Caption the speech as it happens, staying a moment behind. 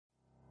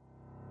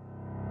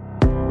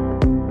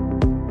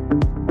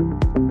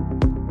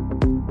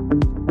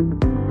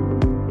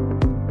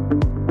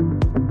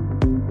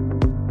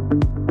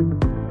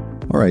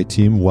right,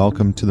 team.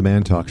 Welcome to the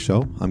Man Talk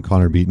Show. I'm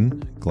Connor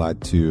Beaton.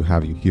 Glad to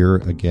have you here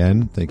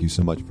again. Thank you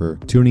so much for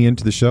tuning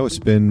into the show. It's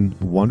been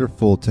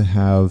wonderful to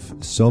have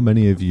so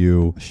many of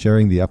you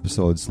sharing the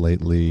episodes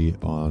lately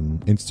on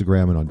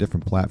Instagram and on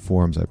different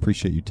platforms. I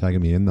appreciate you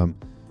tagging me in them.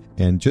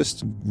 And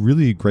just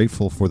really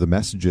grateful for the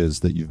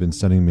messages that you've been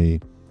sending me,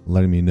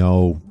 letting me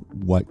know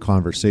what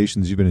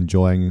conversations you've been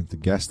enjoying, the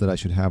guests that I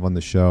should have on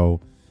the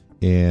show,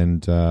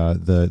 and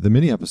the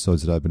mini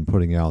episodes that I've been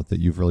putting out that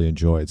you've really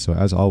enjoyed. So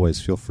as always,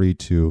 feel free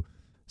to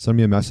send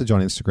me a message on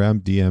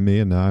Instagram, DM me,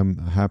 and I'm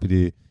happy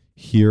to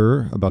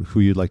hear about who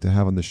you'd like to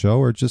have on the show,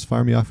 or just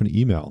fire me off an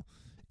email,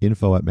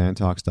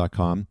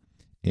 info@mantalks.com.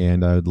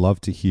 And I'd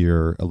love to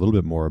hear a little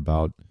bit more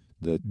about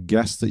the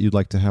guests that you'd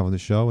like to have on the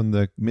show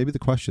and maybe the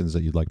questions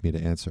that you'd like me to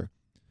answer.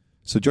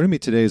 So joining me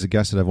today is a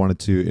guest that I've wanted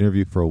to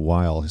interview for a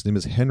while. His name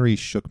is Henry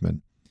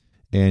Shukman,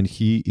 and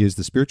he is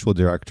the spiritual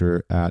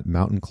director at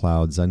Mountain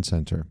Cloud Zen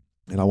Center.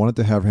 And I wanted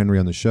to have Henry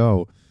on the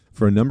show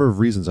for a number of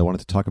reasons. I wanted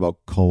to talk about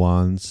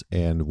koans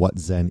and what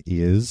Zen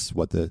is,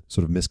 what the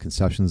sort of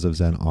misconceptions of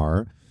Zen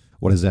are,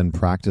 what a Zen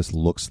practice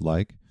looks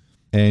like.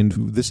 And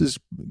this is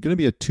going to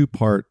be a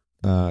two-part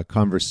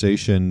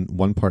conversation,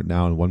 one part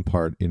now and one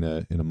part in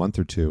a month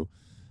or two.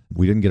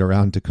 We didn't get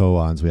around to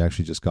koans. We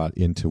actually just got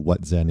into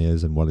what Zen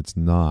is and what it's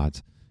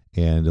not,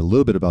 and a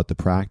little bit about the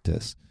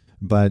practice.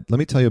 But let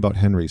me tell you about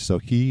Henry. So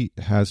he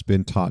has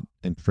been taught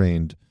and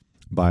trained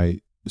by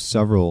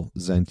several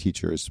Zen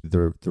teachers.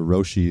 The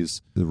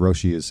Roshis. The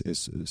Roshi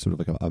is sort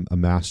of like a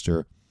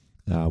master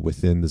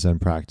within the Zen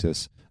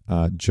practice.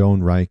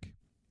 Joan Reich,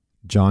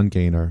 John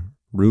Gaynor,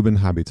 Ruben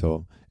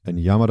Habito, and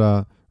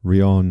Yamada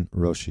Ryon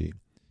Roshi,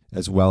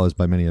 as well as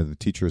by many other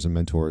teachers and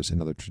mentors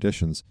in other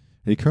traditions.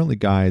 And he currently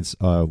guides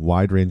a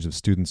wide range of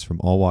students from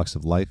all walks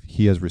of life.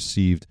 He has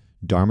received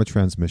Dharma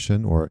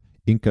transmission, or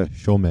Inka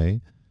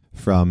Shomei,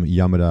 from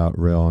Yamada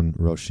Ryon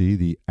Roshi,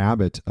 the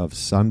abbot of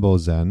Sanbo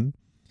Zen,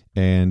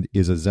 and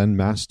is a Zen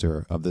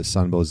master of the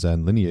Sanbo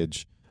Zen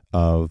lineage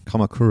of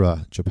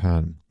Kamakura,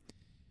 Japan.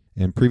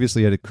 And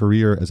previously had a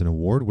career as an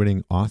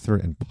award-winning author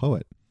and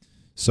poet.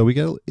 So we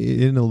get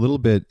in a little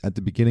bit at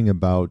the beginning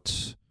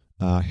about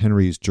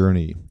Henry's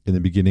journey in the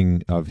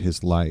beginning of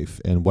his life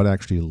and what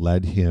actually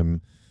led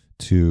him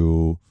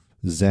to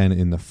Zen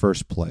in the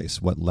first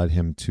place, what led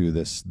him to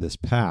this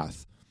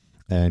path.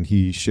 And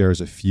he shares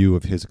a few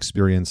of his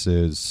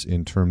experiences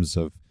in terms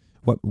of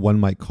what one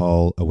might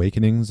call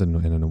awakenings and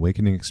an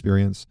awakening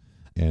experience,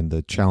 and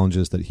the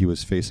challenges that he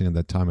was facing at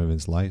that time of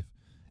his life.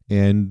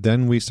 And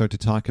then we start to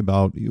talk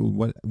about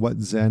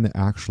what Zen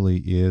actually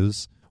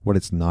is, what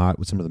it's not,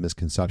 what some of the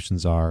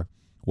misconceptions are,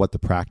 what the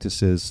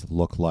practices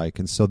look like.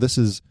 And so this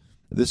is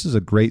a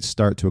great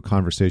start to a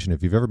conversation.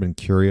 If you've ever been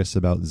curious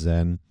about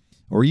Zen,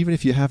 or even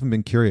if you haven't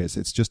been curious,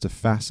 it's just a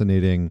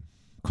fascinating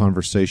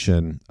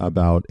conversation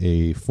about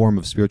a form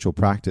of spiritual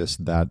practice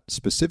that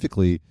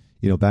specifically,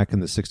 back in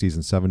the 60s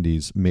and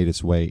 70s made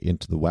its way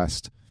into the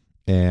West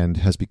and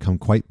has become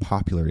quite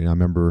popular. I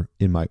remember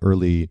in my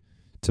early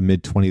to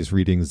mid-20s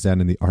reading Zen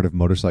and the Art of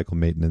Motorcycle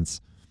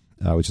Maintenance,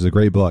 which is a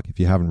great book.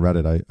 If you haven't read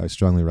it, I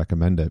strongly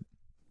recommend it.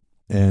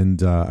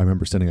 And I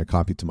remember sending a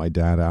copy to my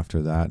dad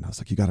after that, and I was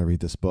like, you got to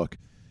read this book.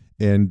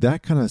 And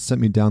that kind of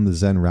sent me down the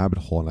Zen rabbit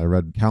hole, and I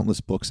read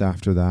countless books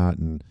after that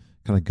and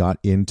kind of got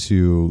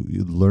into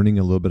learning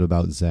a little bit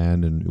about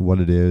Zen and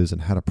what it is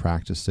and how to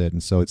practice it.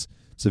 And so it's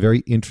a very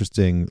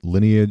interesting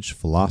lineage,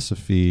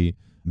 philosophy,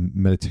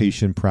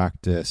 meditation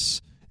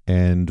practice,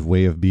 and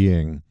way of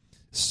being.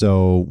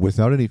 So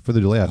without any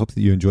further delay, I hope that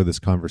you enjoy this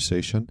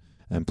conversation.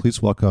 And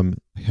please welcome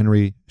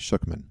Henry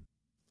Shukman.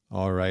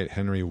 All right,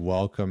 Henry,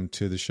 welcome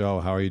to the show.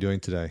 How are you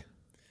doing today?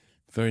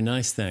 Very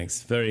nice,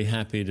 thanks. Very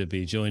happy to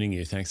be joining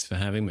you. Thanks for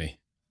having me.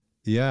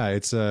 Yeah,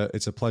 it's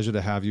a pleasure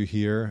to have you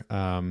here.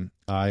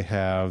 I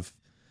have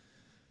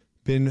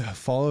been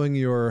following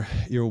your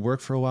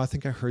work for a while. I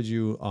think I heard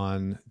you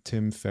on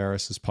Tim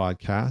Ferriss's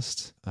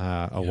podcast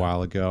a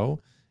while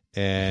ago,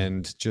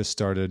 and just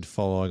started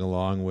following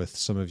along with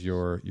some of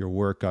your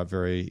work. Got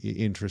very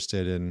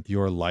interested in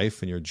your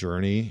life and your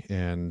journey,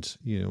 and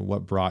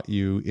what brought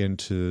you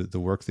into the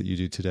work that you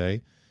do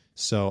today.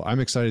 So I'm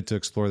excited to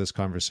explore this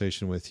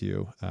conversation with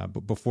you.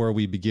 But before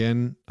we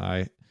begin,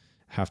 I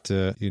have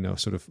to,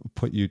 sort of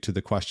put you to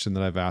the question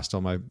that I've asked all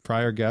my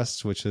prior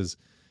guests, which is,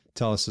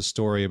 tell us a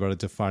story about a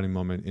defining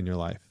moment in your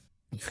life.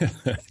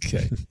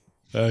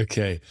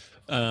 Okay.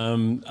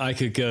 I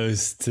could go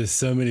to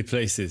so many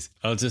places.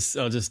 I'll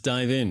just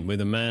dive in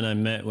with a man I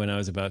met when I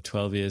was about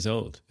 12 years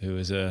old, who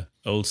was a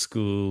old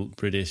school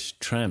British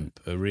tramp,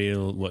 a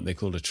real, what they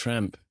called a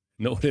tramp.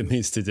 Not what it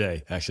means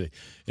today, actually.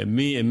 It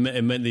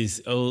meant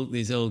these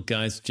old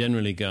guys,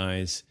 generally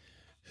guys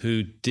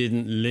who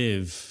didn't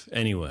live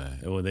anywhere,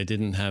 or they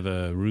didn't have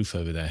a roof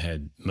over their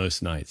head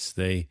most nights.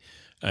 It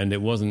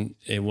wasn't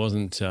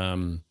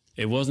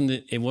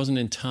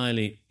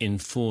entirely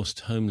enforced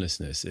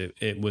homelessness.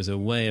 It was a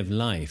way of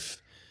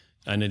life,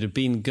 and it had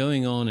been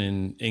going on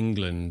in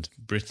England,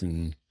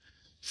 Britain,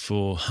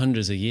 for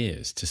hundreds of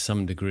years to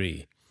some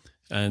degree.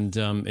 And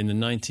in the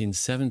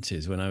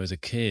 1970s, when I was a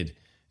kid,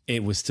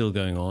 it was still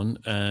going on,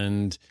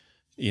 and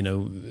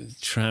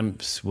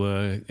tramps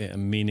were,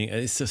 meaning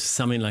it's just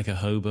something like a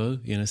hobo,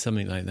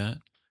 something like that,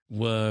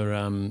 were,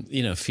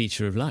 a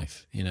feature of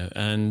life,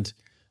 and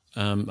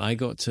I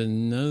got to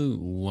know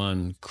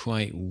one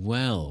quite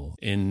well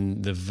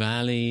in the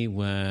valley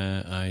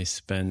where I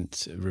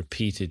spent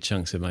repeated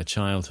chunks of my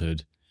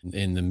childhood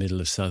in the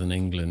middle of southern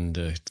England,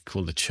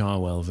 called the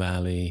Cherwell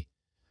Valley,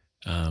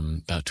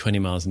 about 20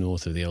 miles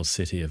north of the old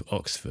city of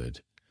Oxford.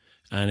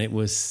 And it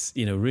was,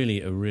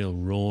 really a real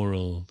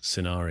rural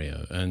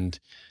scenario. And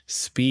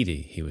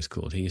Speedy, he was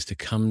called. He used to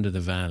come to the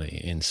valley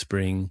in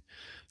spring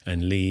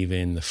and leave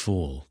in the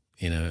fall,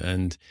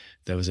 and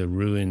there was a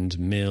ruined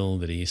mill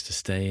that he used to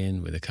stay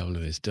in with a couple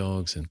of his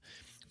dogs. And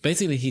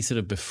basically he sort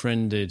of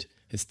befriended,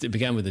 it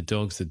began with the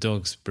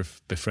dogs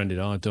befriended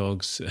our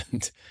dogs.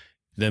 And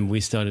then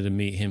we started to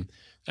meet him.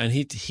 And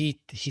he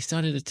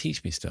started to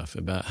teach me stuff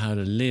about how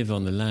to live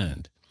on the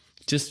land,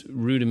 just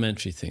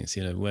rudimentary things,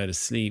 where to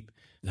sleep,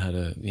 how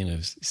to,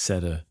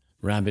 set a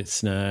rabbit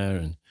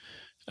snare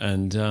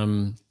and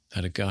how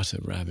to gut a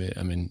rabbit.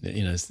 I mean,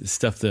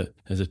 stuff that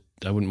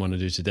I wouldn't want to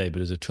do today,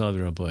 but as a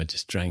 12-year-old boy, I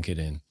just drank it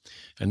in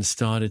and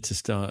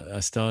I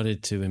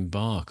started to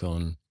embark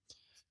on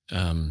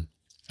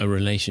a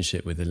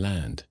relationship with the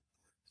land.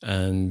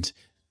 And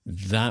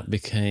that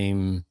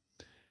became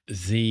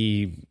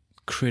the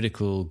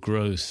critical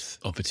growth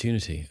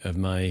opportunity of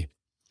my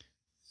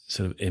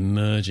sort of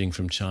emerging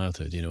from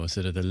childhood, or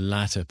sort of the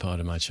latter part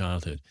of my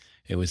childhood.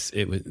 It was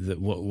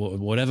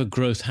whatever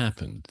growth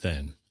happened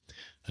then,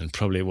 and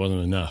probably it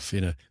wasn't enough,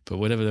 but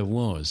whatever there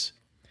was,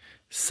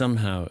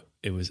 somehow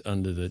it was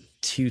under the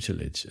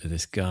tutelage of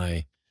this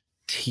guy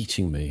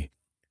teaching me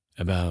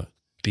about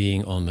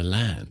being on the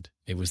land.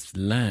 It was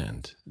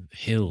land,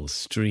 hills,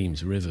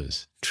 streams,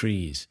 rivers,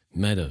 trees,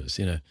 meadows,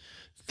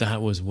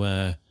 that was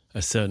where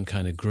a certain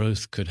kind of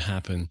growth could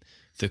happen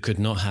that could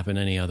not happen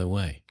any other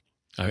way.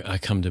 I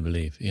come to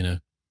believe,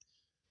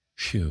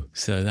 Phew.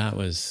 So that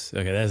was,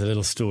 okay, there's a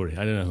little story.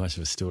 I don't know how much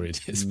of a story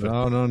it is.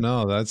 But,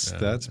 No.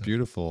 That's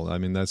beautiful. I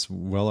mean, that's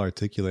well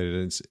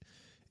articulated. It's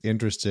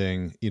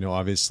interesting.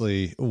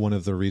 Obviously one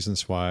of the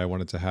reasons why I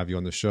wanted to have you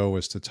on the show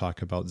was to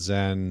talk about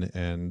Zen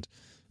and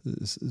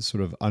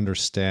sort of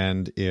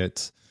understand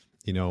it,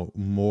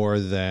 more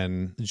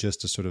than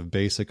just a sort of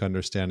basic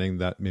understanding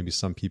that maybe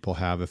some people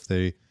have if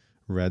they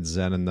read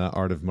Zen and the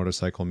Art of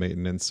Motorcycle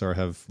Maintenance or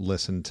have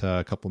listened to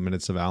a couple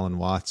minutes of Alan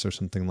Watts or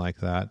something like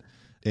that.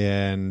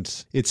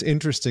 And it's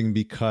interesting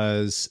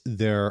because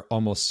there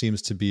almost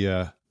seems to be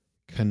a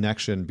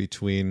connection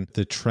between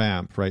the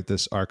tramp, right?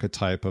 This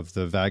archetype of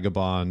the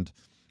vagabond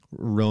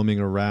roaming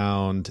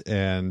around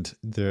and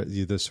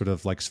the sort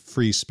of like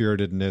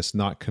free-spiritedness,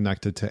 not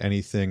connected to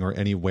anything or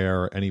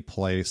anywhere or any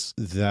place,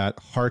 that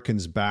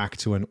harkens back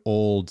to an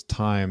old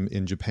time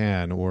in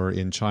Japan or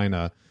in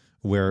China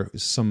where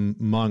some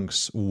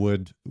monks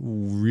would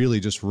really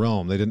just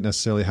roam. They didn't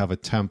necessarily have a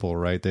temple,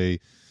 right?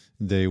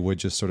 They would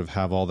just sort of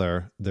have all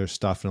their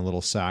stuff in a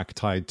little sack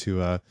tied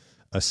to a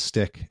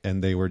stick,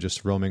 and they were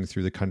just roaming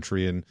through the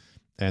country,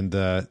 and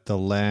the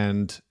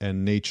land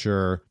and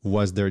nature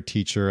was their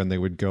teacher, and they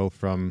would go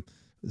from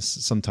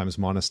sometimes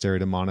monastery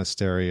to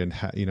monastery and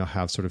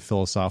have sort of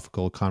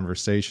philosophical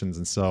conversations.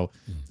 And so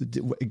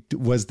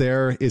is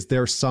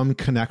there some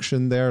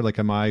connection there? Like,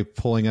 am I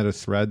pulling at a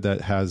thread that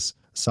has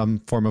some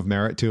form of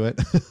merit to it?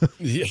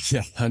 Yeah,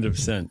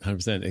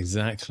 100%,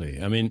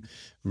 exactly. I mean,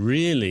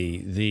 really,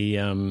 the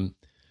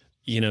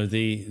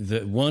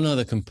one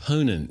other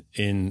component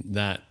in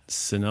that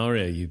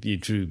scenario you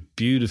drew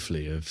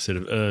beautifully of sort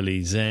of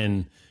early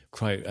Zen,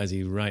 quite as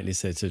you rightly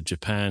said, so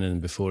Japan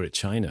and before it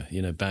China,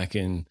 back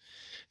in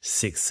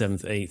 6th,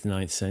 7th, 8th,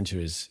 9th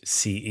centuries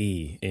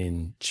CE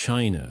in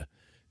China.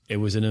 It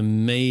was an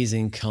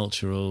amazing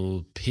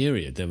cultural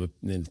period. There were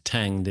in the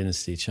Tang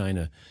Dynasty,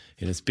 China.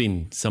 It's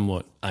been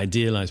somewhat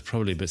idealized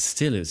probably, but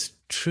still it's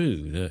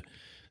true that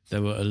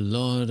there were a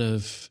lot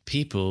of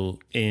people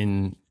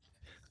in,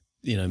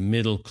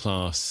 middle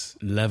class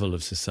level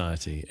of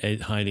society,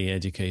 highly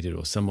educated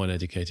or somewhat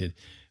educated,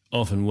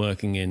 often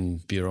working in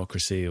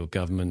bureaucracy or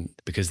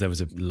government because there was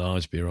a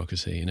large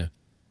bureaucracy,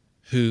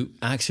 who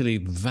actually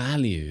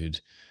valued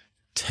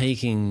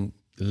taking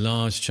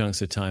large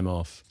chunks of time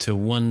off to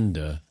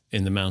wander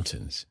in the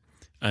mountains.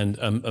 And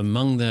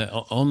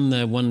on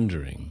their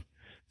wandering,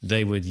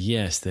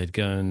 they'd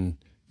go and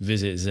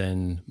visit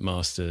Zen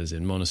masters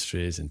in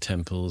monasteries and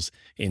temples,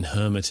 in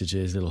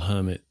hermitages, little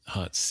hermit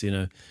huts,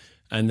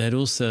 and they'd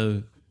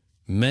also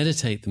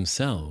meditate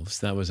themselves.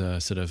 That was a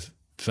sort of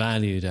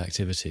valued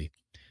activity,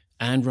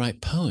 and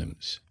write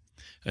poems.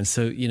 And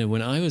so,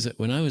 when I was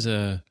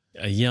a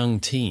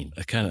young teen,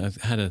 I kind of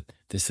had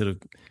this sort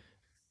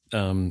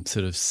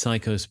of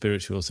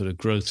psycho-spiritual sort of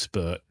growth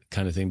spurt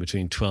kind of thing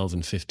between 12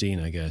 and 15,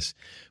 I guess,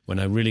 when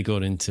I really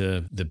got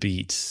into the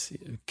beats,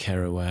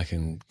 Kerouac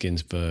and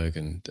Ginsberg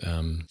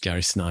and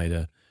Gary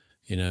Snyder.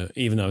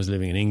 Even though I was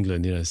living in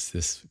England, it's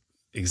this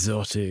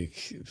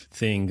exotic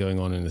thing going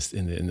on in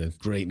the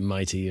great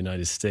mighty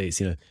United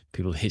States.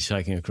 People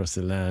hitchhiking across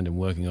the land and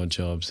working odd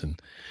jobs and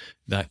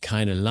that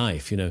kind of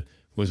life.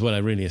 was what I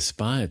really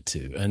aspired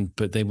to.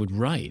 But they would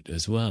write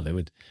as well. They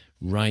would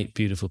write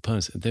beautiful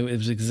poems. It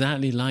was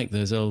exactly like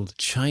those old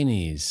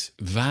Chinese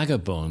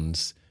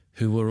vagabonds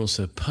who were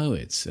also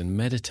poets and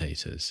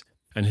meditators,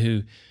 and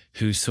who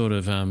sort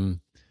of,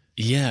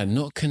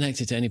 not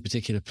connected to any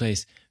particular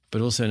place,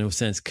 but also in a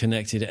sense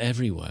connected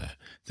everywhere,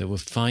 that were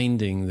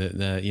finding that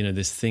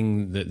this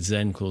thing that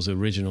Zen calls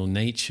original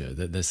nature,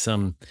 that there's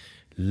some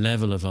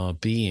level of our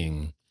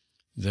being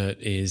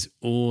that is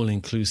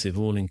all-inclusive,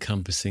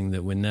 all-encompassing,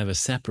 that we're never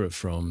separate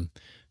from.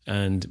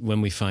 And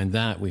when we find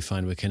that, we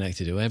find we're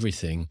connected to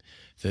everything.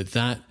 That's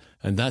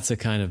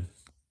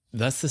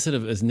the sort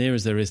of as near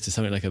as there is to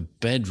something like a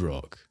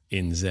bedrock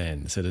in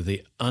Zen. Sort of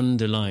the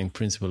underlying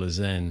principle of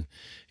Zen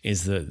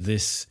is that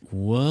this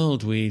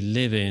world we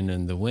live in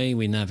and the way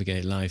we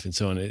navigate life and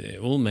so on, it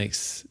all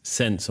makes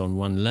sense on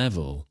one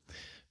level,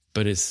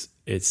 but it's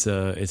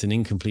an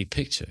incomplete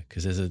picture,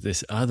 because there's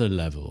this other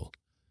level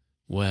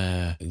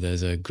where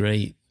there's a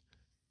great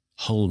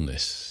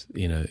wholeness,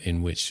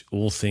 in which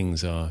all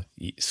things are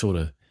sort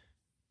of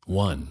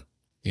one,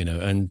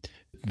 and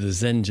the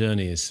Zen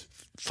journey is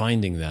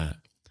finding that.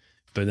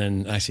 But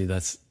then actually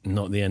that's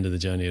not the end of the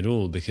journey at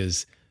all,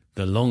 because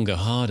the longer,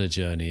 harder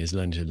journey is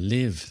learning to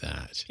live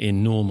that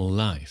in normal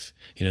life.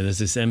 There's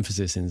this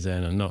emphasis in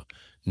Zen on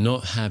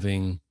not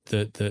having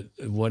that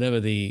whatever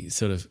the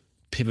sort of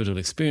pivotal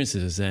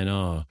experiences of Zen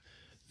are,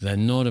 they're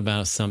not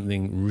about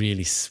something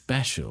really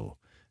special.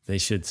 They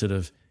should sort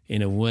of,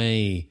 in a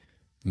way,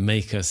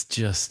 make us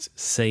just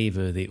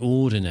savor the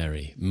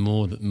ordinary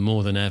more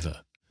than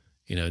ever,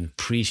 and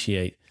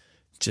appreciate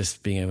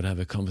just being able to have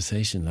a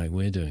conversation like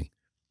we're doing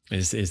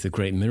is the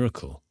great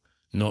miracle,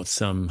 not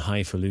some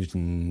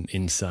highfalutin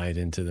insight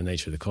into the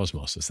nature of the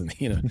cosmos or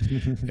something,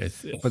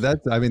 But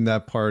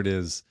that part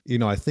is,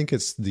 I think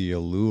it's the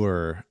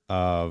allure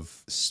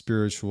of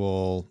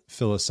spiritual,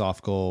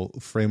 philosophical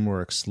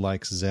frameworks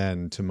like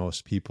Zen to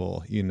most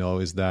people,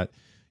 is that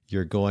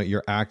you're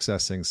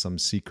accessing some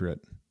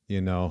secret,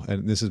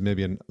 and this is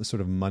maybe a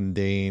sort of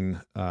mundane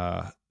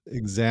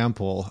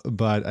example,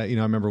 but I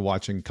remember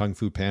watching Kung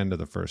Fu Panda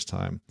the first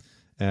time,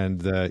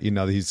 and he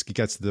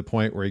gets to the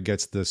point where he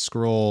gets the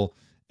scroll,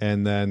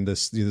 and then the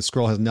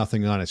scroll has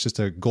nothing on it. It's just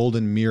a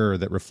golden mirror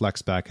that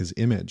reflects back his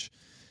image.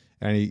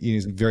 And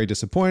he's very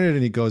disappointed,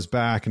 and he goes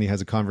back and he has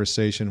a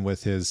conversation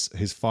with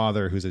his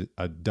father, who's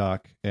a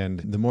duck. And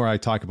the more I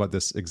talk about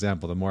this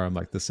example, the more I'm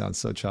like, this sounds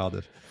so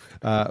childish.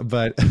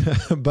 But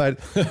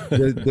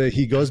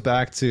he goes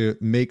back to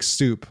make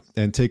soup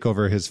and take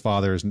over his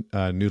father's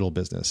noodle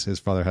business. His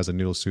father has a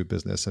noodle soup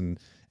business, and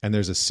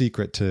there's a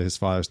secret to his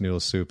father's noodle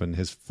soup, and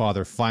his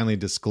father finally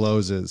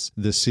discloses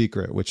the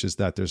secret, which is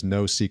that there's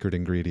no secret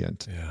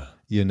ingredient. Yeah.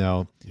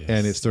 Yes,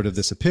 and it's sort of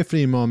this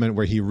epiphany moment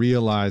where he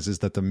realizes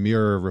that the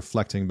mirror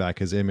reflecting back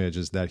his image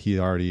is that he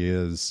already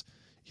is,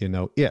 he's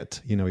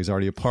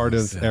already a part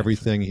of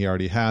everything. He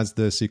already has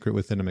the secret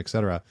within him,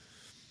 etc.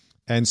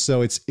 And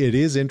so it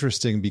is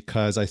interesting,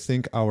 because I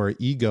think our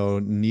ego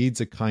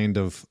needs a kind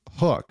of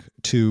hook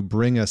to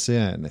bring us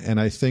in. And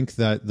I think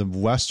that the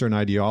Western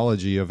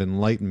ideology of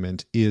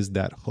enlightenment is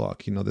that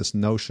hook, this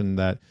notion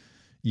that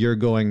you're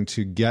going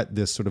to get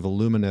this sort of a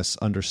luminous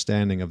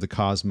understanding of the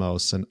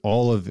cosmos, and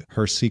all of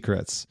her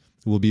secrets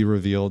will be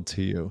revealed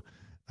to you,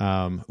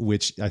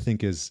 which I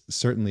think is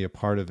certainly a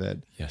part of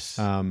it. Yes.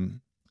 And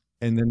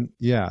then,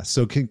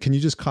 so can you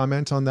just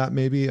comment on that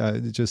maybe?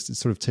 Just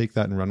sort of take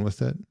that and run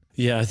with it.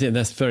 Yeah, I think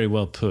that's very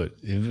well put.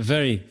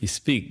 You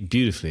speak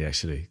beautifully,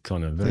 actually,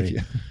 Connor. Thank you.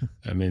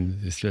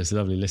 It's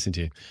lovely listening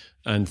to you.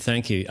 And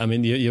thank you.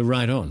 You're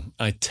right on.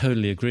 I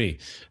totally agree.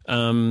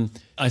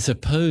 I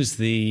suppose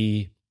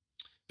the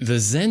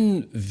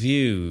Zen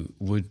view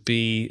would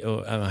be,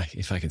 or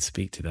if I can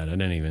speak to that, I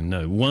don't even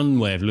know. One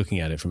way of looking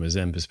at it from a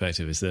Zen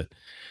perspective is that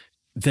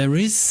there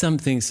is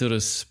something sort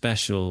of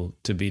special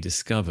to be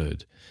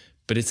discovered,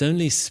 but it's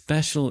only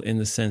special in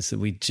the sense that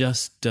we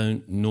just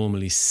don't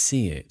normally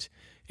see it.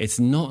 It's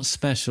not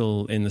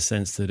special in the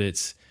sense that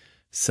it's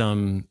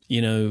some,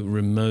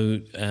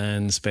 remote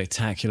and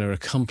spectacular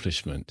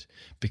accomplishment,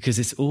 because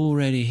it's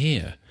already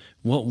here.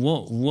 What,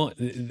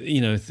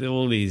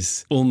 all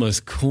these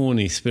almost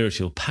corny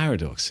spiritual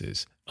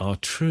paradoxes are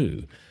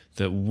true,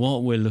 that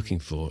what we're looking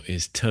for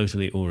is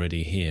totally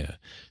already here.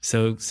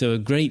 So a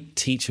great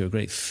teacher, a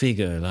great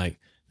figure like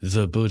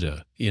the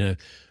Buddha,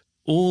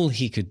 all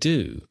he could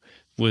do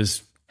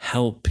was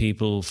help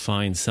people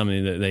find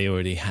something that they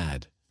already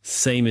had.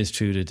 Same is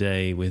true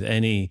today with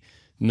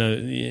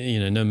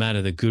no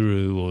matter the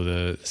guru or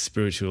the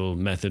spiritual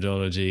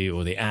methodology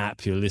or the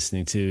app you're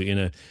listening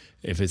to,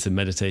 if it's a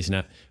meditation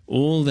app,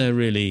 all they're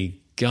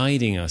really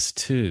guiding us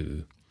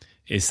to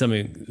is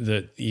something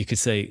that you could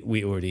say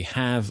we already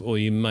have, or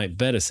you might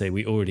better say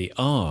we already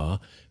are,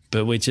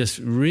 but we're just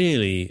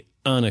really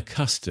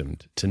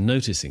unaccustomed to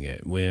noticing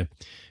it. We're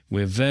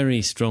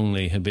very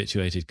strongly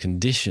habituated,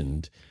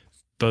 conditioned,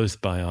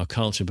 both by our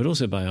culture, but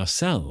also by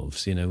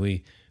ourselves.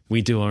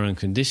 We do our own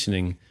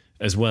conditioning,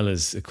 as well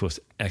as, of course,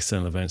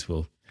 external events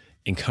will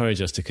encourage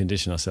us to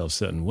condition ourselves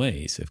certain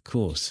ways, of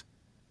course.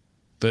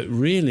 But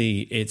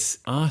really, it's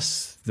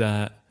us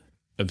that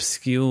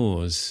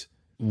obscures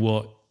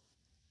what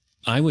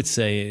I would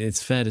say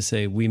it's fair to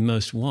say we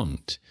most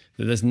want.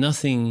 That there's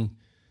nothing,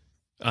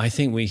 I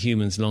think we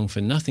humans long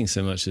for nothing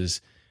so much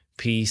as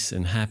peace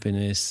and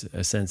happiness,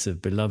 a sense of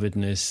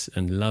belovedness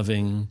and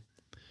loving.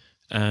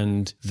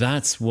 And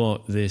that's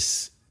what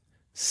this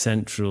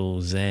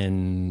central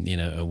Zen,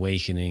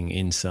 awakening,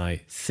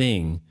 insight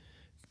thing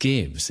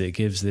gives. It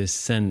gives this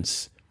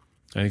sense,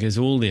 and it gives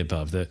all the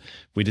above, that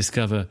we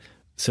discover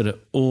sort of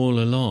all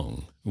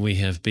along we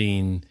have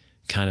been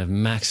kind of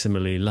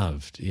maximally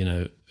loved,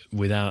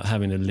 without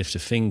having to lift a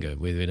finger.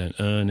 We don't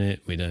earn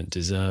it, we don't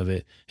deserve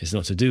it. It's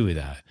not to do with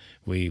that.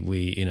 We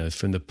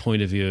from the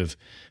point of view of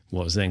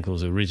what Zen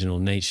calls original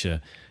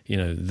nature,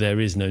 there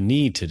is no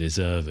need to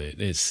deserve it.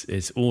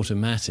 It's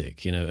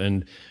automatic,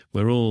 and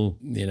we're all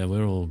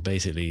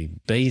basically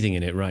bathing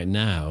in it right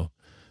now,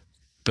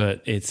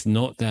 but it's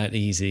not that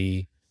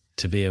easy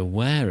to be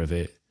aware of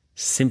it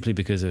simply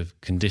because of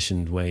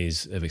conditioned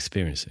ways of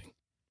experiencing.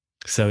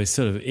 So it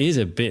sort of is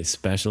a bit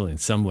special in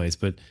some ways,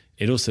 but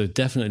it also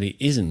definitely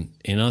isn't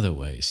in other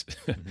ways.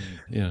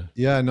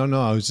 Yeah,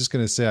 no. I was just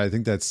going to say, I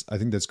think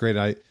that's great.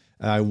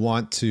 I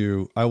want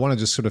to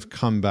just sort of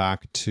come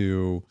back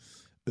to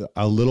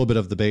a little bit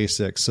of the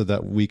basics so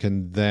that we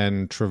can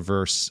then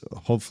traverse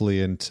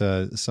hopefully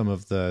into some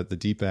of the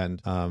deep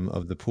end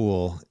of the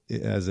pool,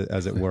 as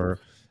it were.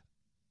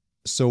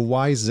 So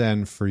why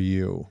Zen for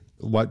you?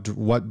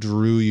 What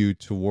drew you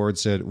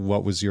towards it?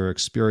 What was your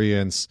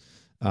experience?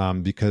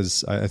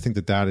 Because I think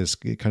that is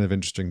kind of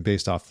interesting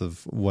based off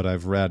of what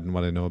I've read and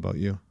what I know about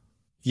you.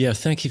 Yeah,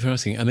 thank you for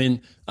asking. I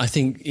mean, I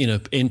think,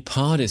 in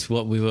part it's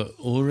what we were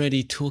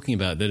already talking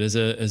about, that as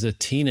a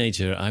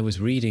teenager, I was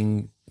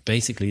reading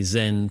basically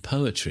Zen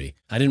poetry.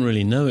 I didn't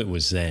really know it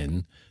was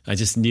Zen. I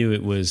just knew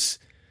it was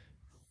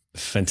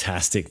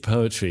fantastic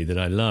poetry that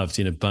I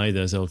loved, by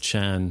those old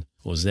Chan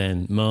or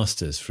Zen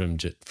masters from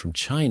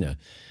China.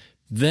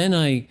 Then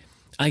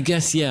I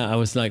guess, I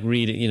was like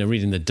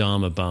reading the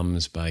Dharma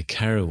Bums by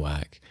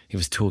Kerouac. He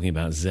was talking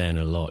about Zen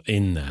a lot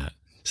in that.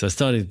 So I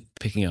started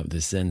picking up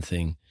this Zen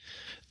thing.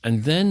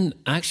 And then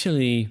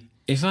actually,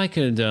 if I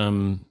could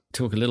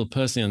talk a little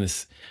personally on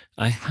this,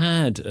 I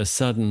had a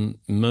sudden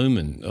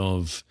moment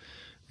of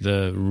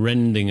the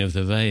rending of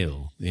the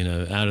veil,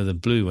 out of the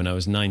blue when I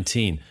was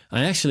 19.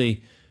 I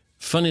actually,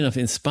 funny enough,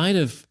 in spite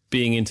of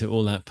being into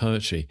all that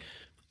poetry,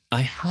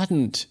 I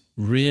hadn't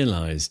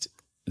realized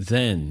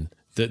then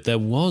that there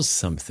was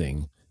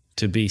something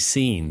to be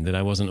seen that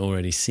I wasn't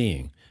already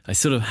seeing. I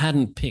sort of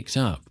hadn't picked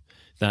up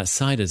that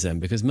side of Zen,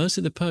 because most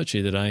of the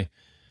poetry that I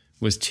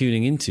was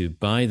tuning into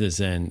by the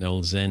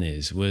old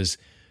Zenis was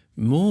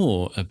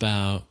more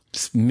about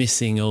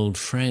missing old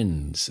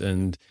friends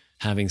and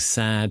having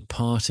sad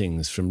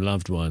partings from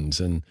loved ones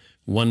and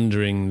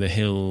wandering the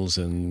hills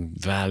and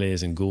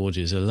valleys and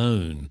gorges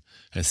alone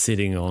and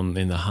sitting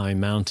in the high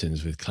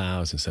mountains with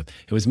clouds and stuff.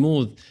 It was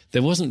more,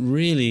 there wasn't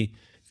really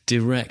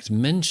direct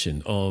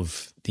mention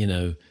of,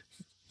 the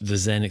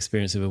Zen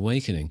experience of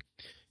awakening.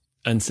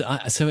 And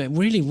so it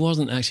really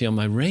wasn't actually on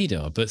my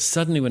radar. But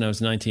suddenly when I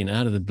was 19,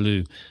 out of the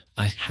blue,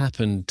 I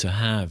happened to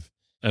have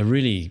a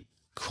really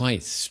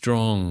quite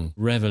strong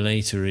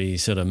revelatory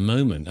sort of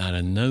moment out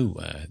of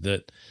nowhere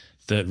that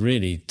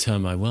really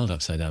turned my world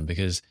upside down,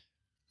 because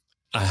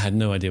I had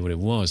no idea what it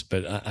was,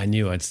 but I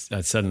knew I'd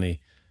suddenly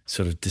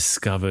sort of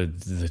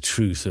discovered the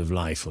truth of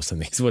life or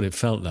something. It's what it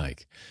felt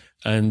like.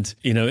 And,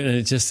 and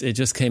it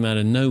just came out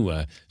of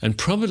nowhere. And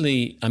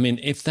probably, I mean,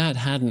 if that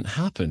hadn't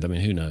happened, I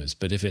mean, who knows?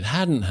 But if it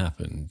hadn't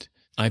happened,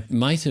 I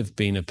might have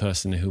been a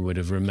person who would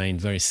have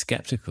remained very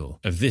skeptical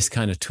of this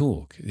kind of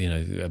talk,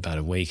 about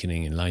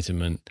awakening,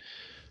 enlightenment,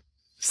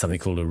 something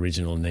called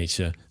original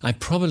nature. I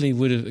probably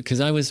would have,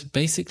 because I was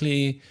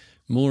basically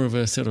more of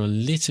a sort of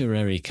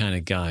literary kind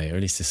of guy, or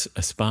at least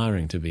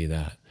aspiring to be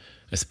that,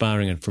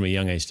 aspiring from a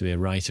young age to be a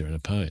writer and a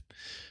poet.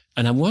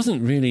 And I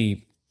wasn't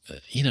really,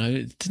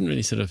 didn't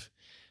really sort of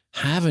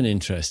have an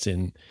interest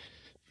in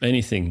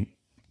anything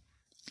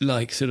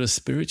like sort of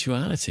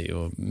spirituality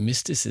or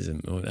mysticism,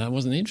 or I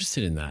wasn't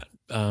interested in that.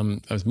 I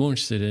was more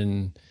interested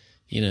in,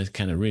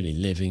 kind of really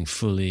living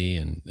fully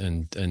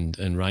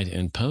and writing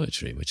and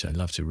poetry, which I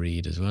love to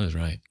read as well as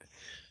write.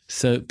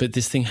 So, but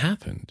this thing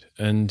happened,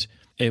 and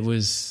it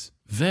was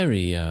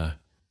very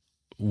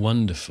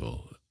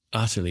wonderful,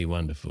 utterly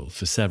wonderful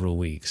for several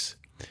weeks.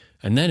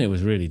 And then it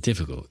was really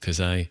difficult because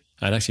I'd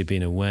actually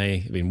been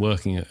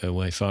working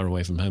far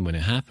away from home when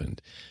it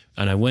happened.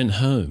 And I went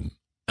home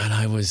and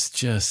I was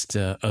just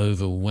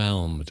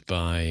overwhelmed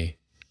by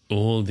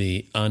all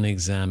the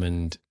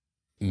unexamined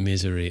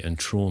misery and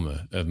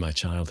trauma of my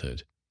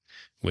childhood,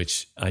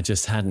 which I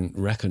just hadn't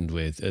reckoned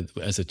with.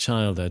 As a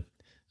child,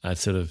 I'd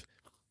sort of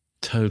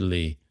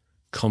totally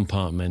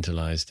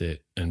compartmentalized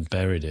it and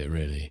buried it,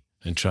 really,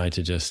 and tried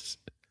to just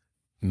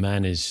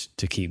manage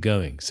to keep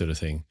going, sort of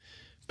thing.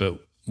 But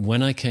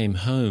when I came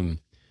home,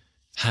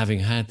 having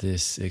had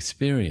this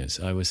experience,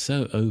 I was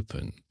so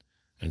open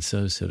and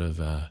so sort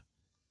of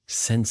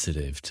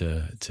sensitive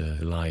to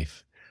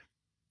life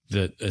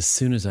that as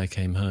soon as I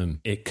came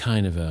home, it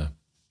kind of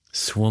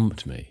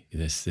swamped me.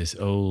 This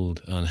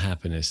old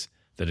unhappiness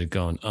that had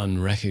gone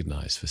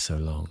unrecognized for so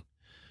long.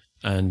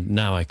 And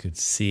now I could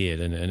see it,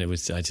 and it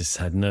was, I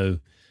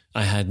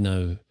had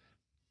no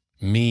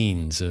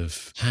means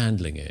of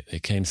handling it.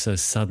 It came so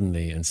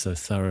suddenly and so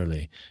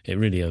thoroughly. It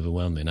really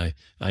overwhelmed me. And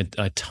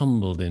I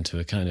tumbled into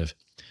a kind of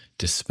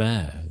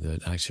despair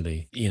that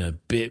actually,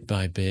 bit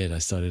by bit, I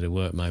started to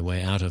work my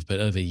way out of, but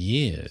over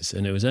years.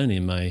 And it was only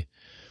in my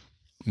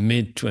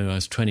when I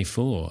was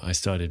 24, I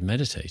started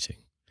meditating.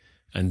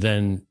 And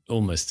then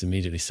almost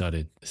immediately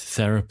started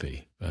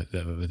therapy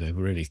with a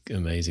really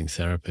amazing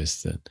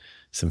therapist that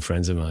some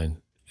friends of mine,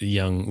 he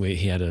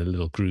had a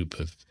little group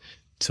of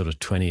sort of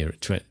 20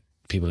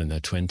 people in their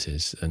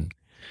 20s. And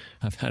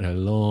I've had a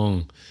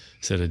long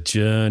sort of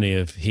journey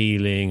of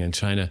healing and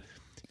trying to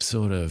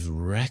sort of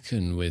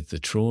reckon with the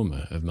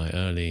trauma of my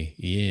early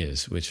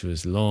years, which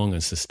was long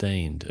and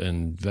sustained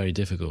and very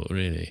difficult,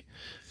 really.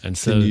 And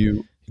so...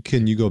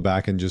 Can you go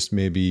back and just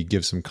maybe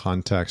give some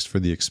context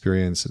for the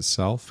experience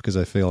itself? Because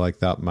I feel like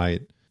that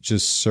might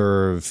just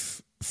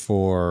serve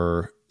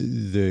for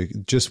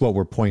just what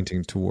we're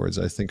pointing towards.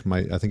 I think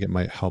it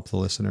might help the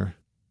listener.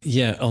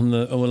 Yeah, on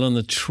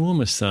the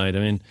trauma side, I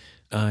mean,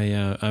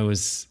 I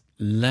was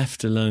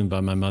left alone by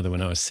my mother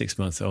when I was 6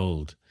 months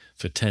old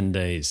for 10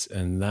 days,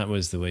 and that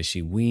was the way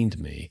she weaned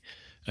me.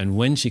 And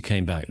when she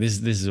came back, this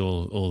is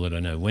all that I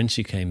know. When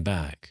she came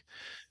back,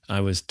 I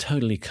was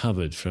totally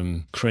covered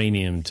from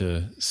cranium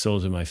to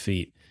soles of my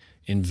feet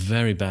in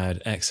very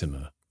bad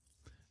eczema,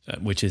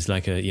 which is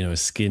like a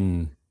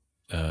skin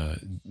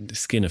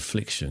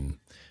affliction.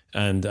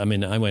 And I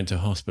mean, I went to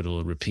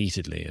hospital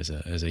repeatedly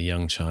as a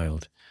young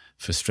child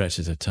for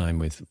stretches of time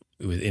with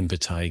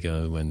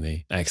impetigo when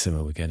the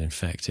eczema would get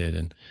infected,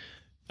 and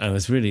it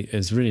was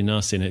really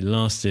nasty, and it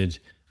lasted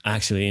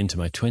actually into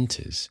my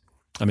 20s.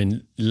 I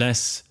mean,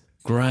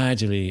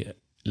 gradually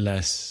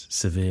less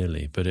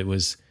severely, but it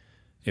was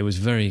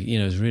very,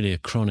 it was really a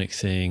chronic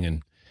thing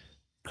and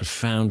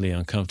profoundly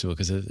uncomfortable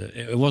because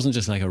it wasn't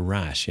just like a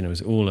rash, it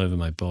was all over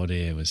my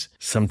body. It was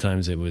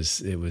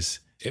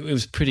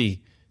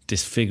pretty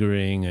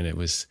disfiguring, and it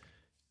was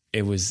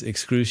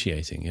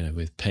excruciating,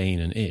 with pain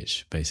and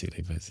itch,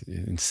 basically, but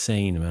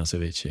insane amounts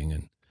of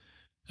itching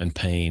and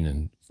pain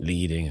and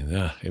bleeding,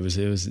 and it was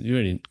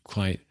really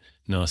quite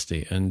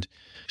nasty. And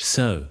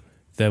so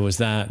there was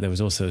that. There was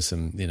also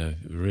some,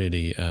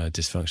 really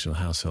dysfunctional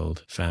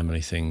household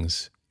family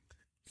things,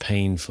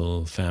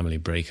 painful family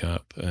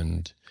breakup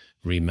and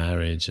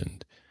remarriage,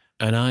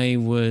 and I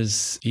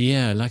was,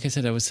 like I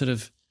said, I was sort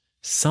of,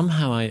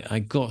 somehow I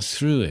got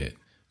through it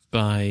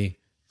by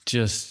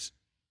just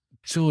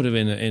sort of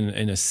in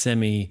a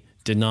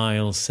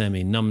semi-denial,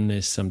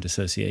 semi-numbness, some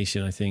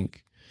dissociation, I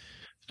think,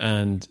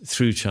 and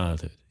through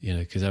childhood,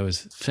 because I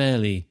was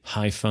fairly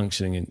high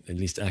functioning, and at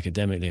least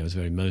academically I was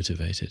very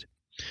motivated.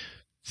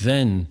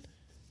 Then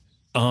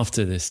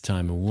after this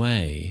time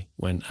away,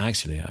 when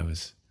actually I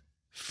was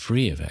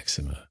free of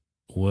eczema,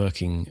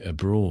 working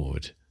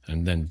abroad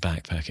and then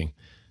backpacking,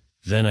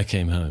 then I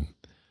came home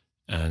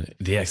and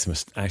the eczema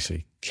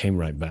actually came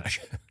right back.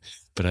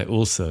 But I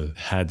also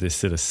had this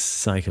sort of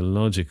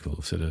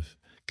psychological sort of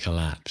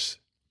collapse,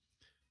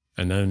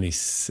 and only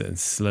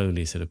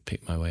slowly sort of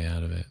picked my way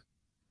out of it.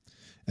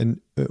 And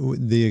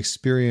the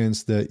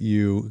experience that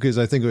because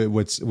I think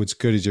what's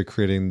good is you're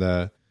creating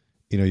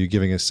you're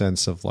giving a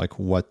sense of like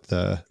what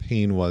the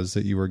pain was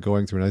that you were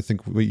going through. And I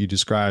think what you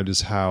described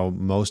is how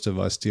most of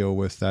us deal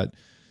with that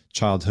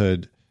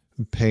childhood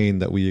pain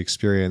that we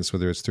experience,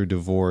 whether it's through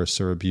divorce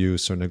or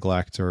abuse or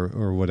neglect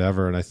or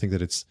whatever. And I think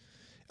that it's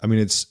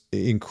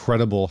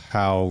incredible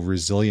how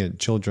resilient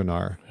children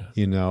are,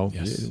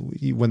 yes.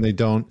 When they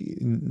don't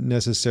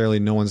necessarily,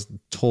 no one's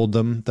told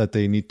them that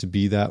they need to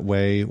be that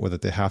way, or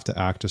that they have to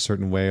act a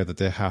certain way, or that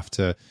they have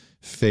to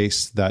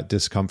face that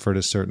discomfort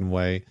a certain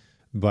way.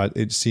 But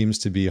it seems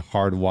to be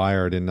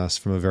hardwired in us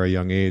from a very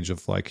young age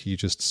of like, you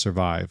just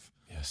survive.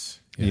 Yes.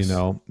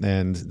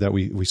 And that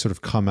we sort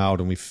of come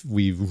out and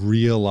we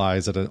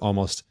realize at an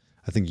almost,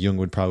 I think Jung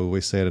would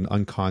probably say at an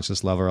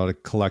unconscious level, or at a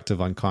collective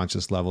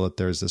unconscious level, that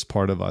there's this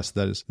part of us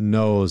that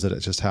knows that it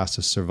just has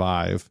to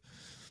survive.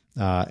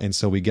 And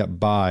so we get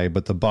by,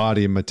 but the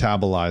body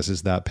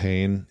metabolizes that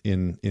pain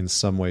in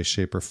some way,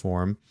 shape, or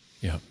form.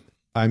 Yeah.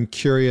 I'm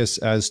curious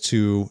as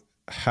to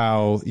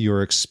how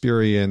your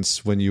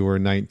experience when you were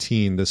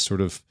 19, this sort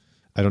of,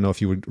 I don't know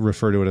if you would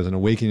refer to it as an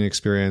awakening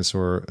experience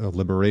or a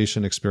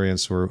liberation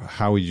experience, or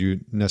how would you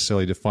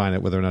necessarily define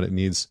it, whether or not it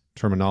needs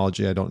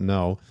terminology, I don't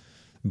know.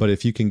 But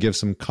if you can give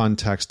some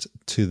context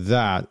to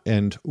that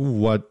and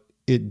what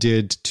it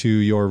did to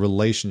your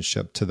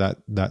relationship to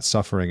that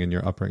suffering in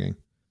your upbringing.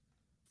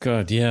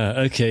 God, yeah.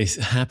 Okay.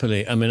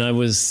 Happily. I mean, I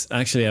was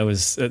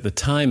at the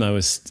time I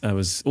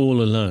was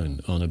all alone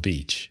on a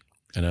beach,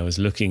 and I was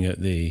looking at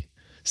the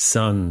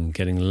sun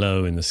getting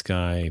low in the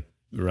sky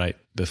right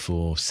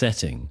before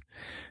setting.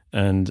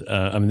 And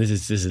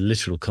this is a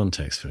literal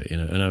context for it,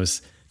 and I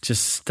was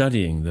just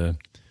studying the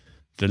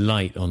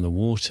light on the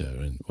water,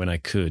 and when I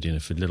could,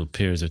 for little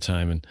periods of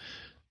time, and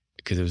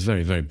because it was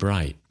very, very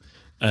bright.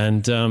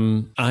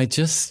 And I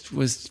just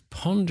was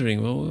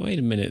pondering, well, wait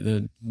a minute,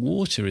 the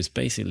water is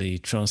basically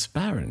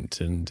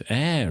transparent and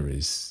air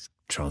is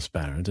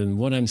transparent. And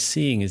what I'm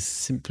seeing is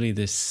simply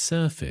this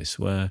surface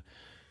where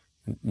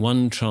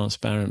one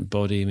transparent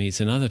body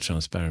meets another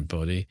transparent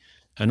body.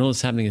 And all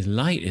that's happening is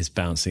light is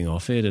bouncing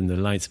off it and the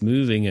light's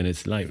moving and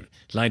it's light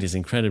is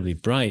incredibly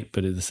bright.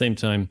 But at the same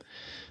time,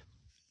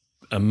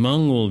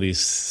 among all these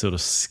sort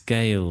of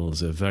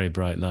scales of very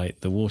bright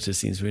light, the water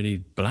seems really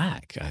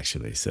black,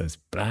 actually. So it's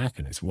black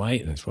and it's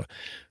white and it's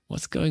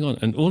what's going on?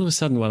 And all of a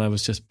sudden, while I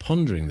was just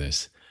pondering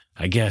this,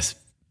 I guess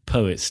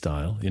poet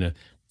style,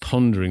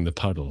 pondering the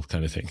puddle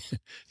kind of thing,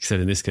 except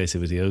in this case it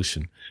was the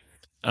ocean,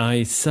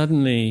 it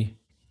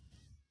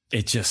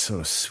just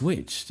sort of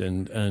switched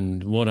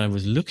and what I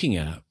was looking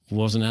at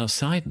wasn't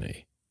outside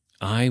me.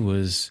 It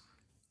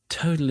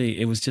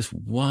was just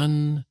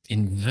one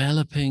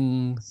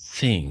enveloping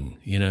thing,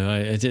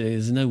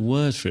 there's no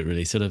word for it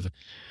really, sort of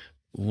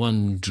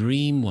one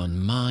dream, one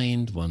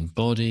mind, one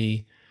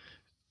body,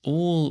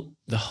 the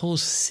whole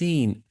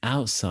scene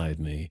outside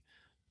me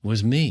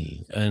was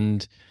me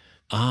and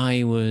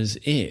I was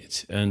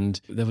it. And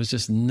there was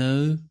just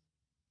no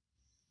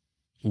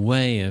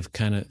way of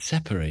kind of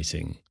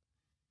separating.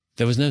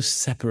 There was no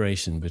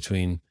separation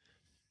between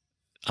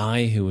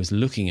I who was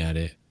looking at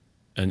it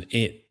and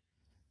it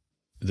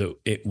that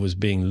it was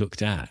being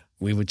looked at.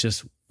 We were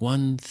just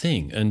one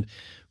thing. And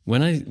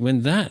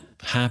when that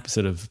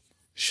sort of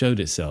showed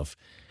itself,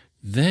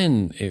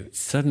 then it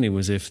suddenly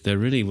was as if there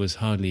really was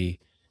hardly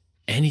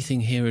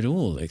anything here at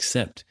all,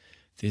 except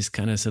this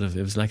kind of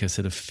it was like a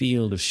sort of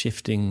field of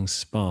shifting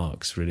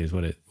sparks, really is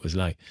what it was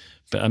like.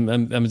 But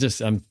I'm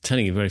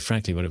telling you very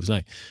frankly what it was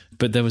like.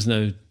 But there was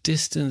no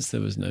distance,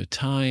 there was no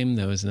time,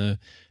 it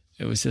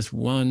was just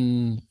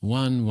one.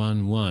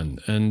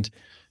 And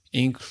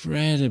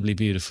incredibly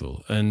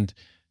beautiful. And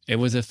it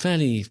was a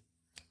fairly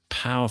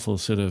powerful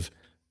sort of,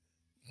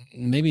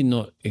 maybe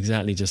not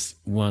exactly just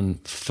one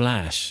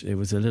flash. It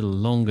was a little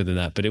longer than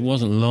that, but it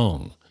wasn't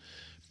long.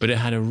 But it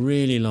had a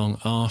really long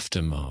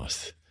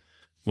aftermath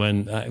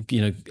when, I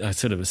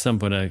sort of, at some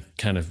point I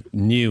kind of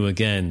knew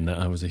again that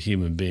I was a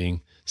human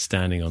being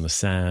standing on the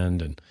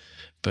sand,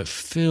 but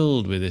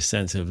filled with this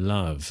sense of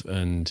love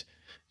and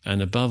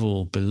above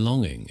all,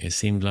 belonging. It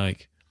seemed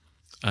like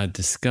I'd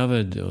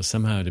discovered, or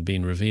somehow it had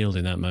been revealed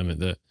in that moment,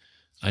 that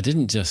I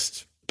didn't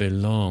just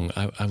belong.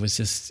 I was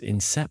just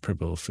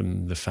inseparable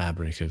from the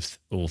fabric of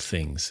all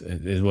things,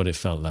 is what it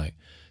felt like.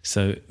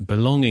 So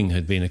belonging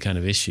had been a kind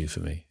of issue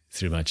for me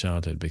through my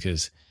childhood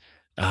because,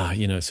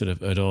 sort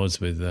of at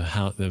odds with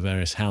the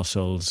various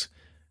households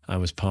I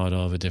was part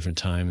of at different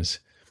times,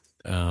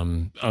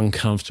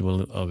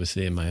 uncomfortable,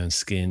 obviously, in my own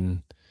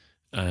skin,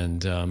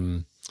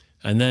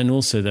 and then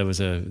also there was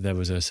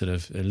a sort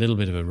of a little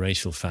bit of a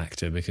racial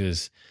factor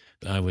because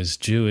I was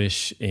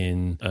Jewish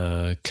in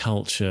a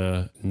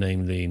culture,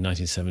 namely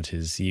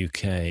 1970s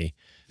UK,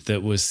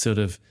 that was sort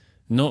of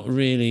not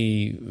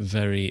really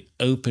very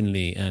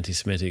openly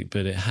anti-Semitic,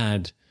 but it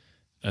had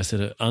a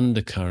sort of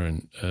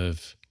undercurrent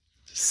of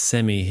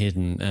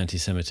semi-hidden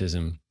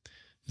anti-Semitism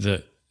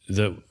that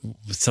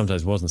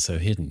sometimes wasn't so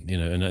hidden,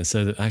 And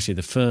so actually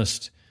the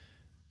first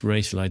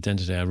racial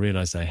identity I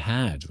realized I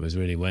had was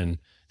really when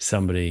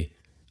somebody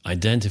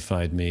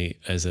identified me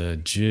as a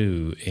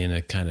Jew in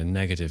a kind of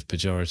negative,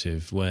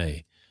 pejorative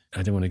way.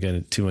 I don't want to go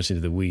too much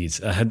into the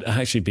weeds. I had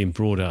actually been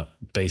brought up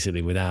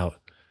basically without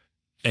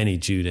any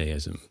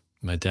Judaism.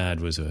 My dad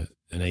was an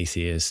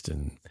atheist,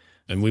 and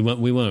we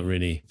weren't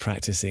really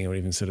practicing or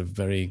even sort of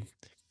very.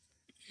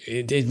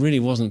 It really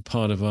wasn't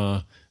part of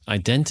our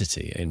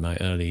identity in my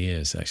early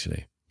years,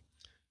 actually,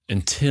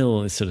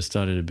 until it sort of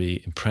started to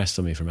be impressed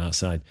on me from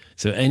outside.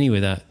 So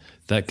anyway,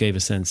 that gave a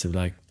sense of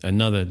like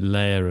another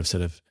layer of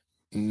sort of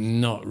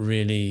not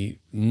really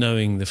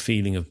knowing the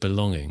feeling of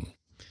belonging.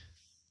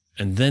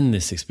 And then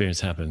this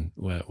experience happened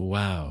where,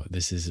 wow,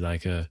 this is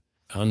like a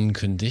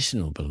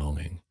unconditional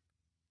belonging.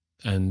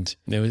 And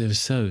it was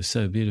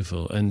so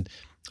beautiful. And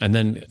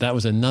then that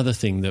was another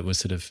thing that was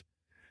sort of,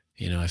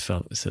 I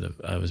felt sort of,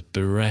 I was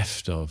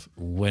bereft of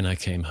when I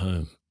came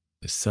home.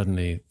 I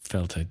suddenly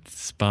felt I'd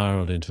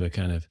spiraled into a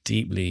kind of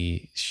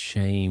deeply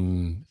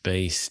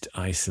shame-based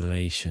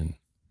isolation,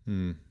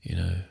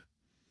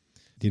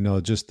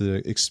 Just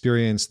the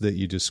experience that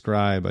you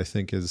describe, I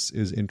think is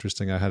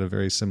interesting. I had a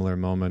very similar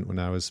moment when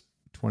I was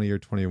 20 or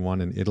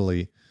 21 in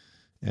Italy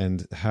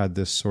and had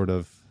this sort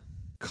of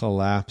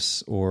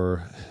collapse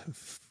or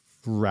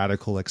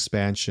radical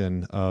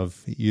expansion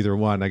of either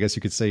one. I guess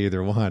you could say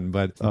either one,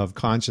 but of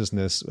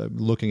consciousness,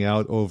 looking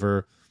out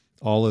over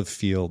olive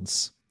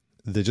fields,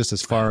 just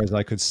as far as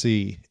I could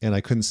see, and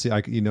I couldn't see,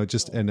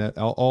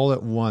 all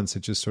at once,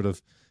 it just sort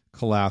of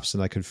collapsed,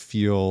 and I could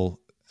feel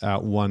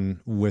at one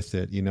with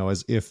it,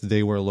 as if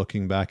they were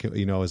looking back at,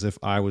 as if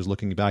I was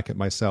looking back at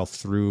myself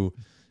through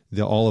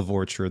the olive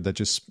orchard that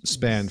just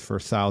spanned for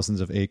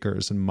thousands of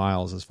acres and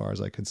miles as far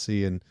as I could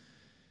see. And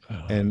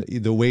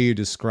the way you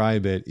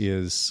describe it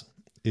is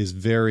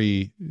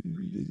very,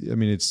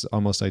 it's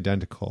almost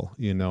identical,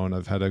 and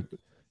I've had a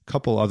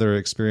couple other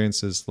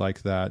experiences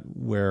like that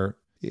where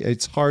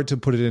it's hard to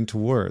put it into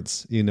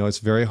words. It's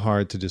very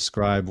hard to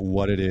describe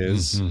what it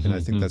is. And I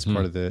think that's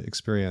part of the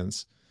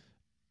experience.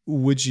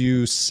 Would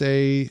you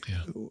say,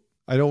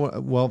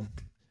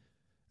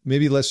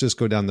 maybe let's just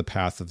go down the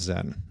path of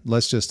Zen.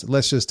 Let's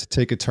just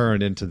take a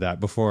turn into that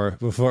before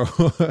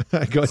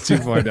I go too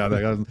far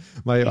down.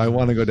 I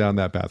want to go down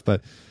that path,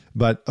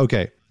 but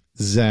okay,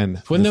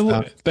 Zen. Well,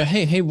 no, but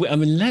hey, I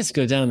mean, let's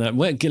go down that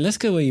way. Let's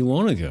go where you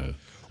want to go.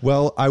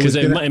 Well, because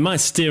it might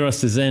steer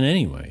us to Zen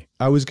anyway.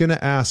 I was going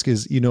to ask: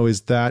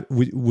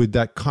 would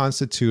that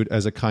constitute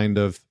as a kind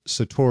of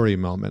satori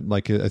moment?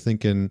 Like I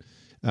think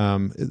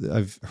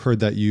I've heard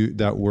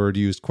that word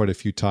used quite a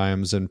few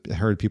times, and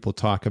heard people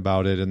talk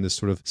about it, and this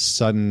sort of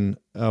sudden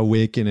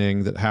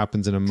awakening that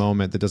happens in a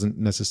moment that doesn't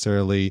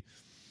necessarily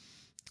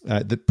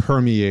that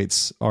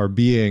permeates our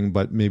being,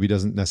 but maybe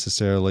doesn't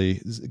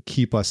necessarily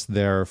keep us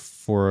there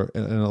for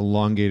an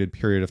elongated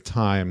period of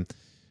time.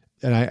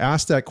 And I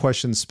asked that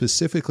question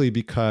specifically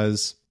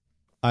because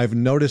I've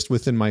noticed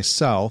within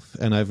myself,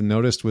 and I've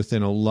noticed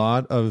within a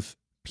lot of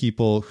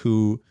people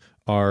who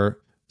are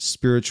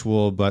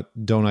spiritual but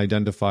don't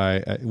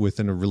identify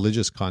within a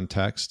religious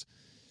context,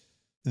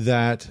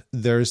 that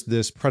there's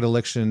this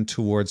predilection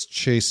towards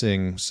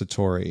chasing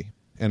satori,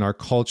 and our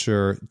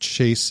culture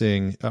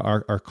chasing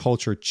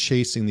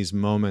these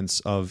moments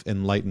of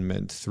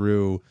enlightenment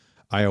through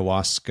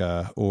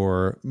ayahuasca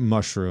or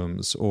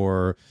mushrooms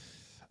or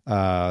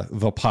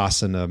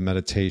vipassana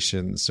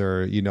meditations,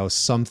 or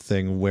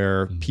something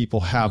where people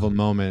have a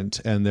moment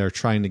and they're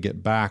trying to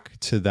get back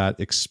to that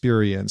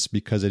experience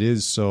because it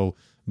is so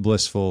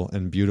blissful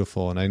and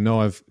beautiful. And I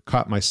know I've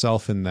caught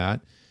myself in that,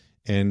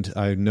 and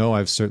I know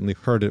I've certainly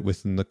heard it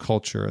within the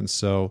culture. And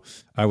so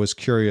I was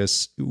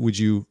curious, would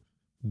you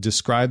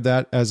describe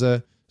that as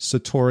a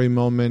satori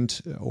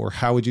moment, or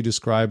how would you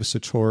describe a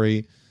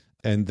satori?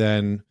 And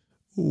then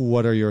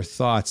what are your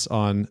thoughts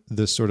on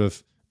the sort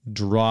of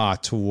draw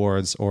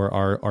towards, or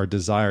our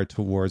desire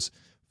towards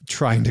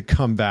trying to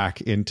come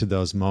back into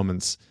those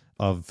moments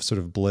of sort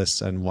of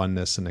bliss and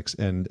oneness and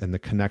the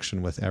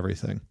connection with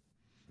everything?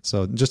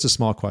 So just a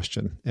small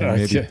question, and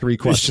maybe three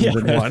questions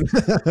in one.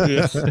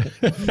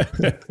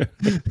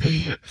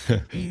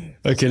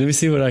 Okay, let me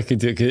see what I can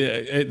do.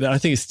 I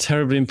think it's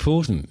terribly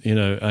important.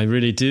 I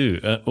really do.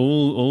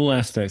 All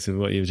aspects of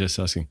what you were just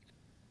asking.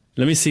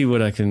 Let me see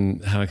how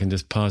I can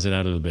just parse it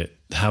out a little bit,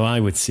 how I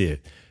would see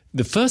it.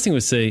 The first thing I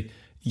would say,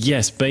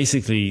 yes,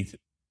 basically,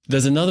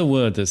 there's another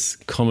word that's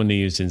commonly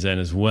used in Zen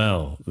as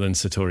well than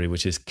satori,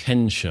 which is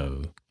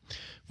kensho,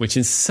 which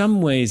in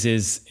some ways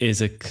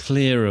is a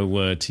clearer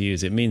word to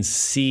use. It means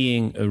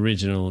seeing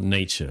original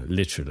nature,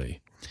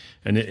 literally.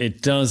 And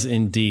it does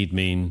indeed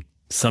mean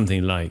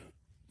something like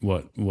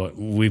what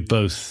we've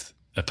both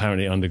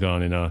apparently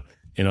undergone in our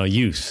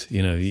youth.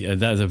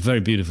 That's a very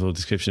beautiful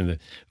description of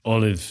the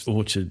olive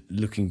orchard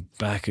looking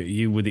back at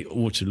you, with the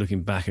orchard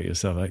looking back at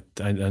yourself.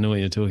 I know what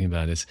you're talking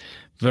about. It's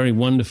very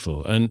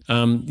wonderful. And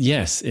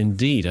yes,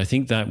 indeed, I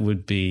think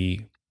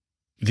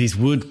these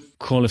would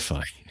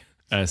qualify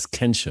as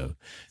kensho.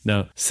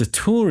 Now,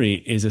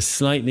 satori is a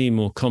slightly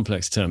more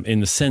complex term in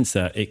the sense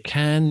that it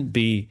can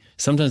be,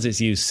 sometimes it's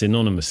used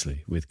synonymously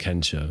with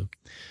kensho,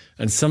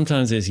 and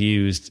sometimes it's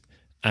used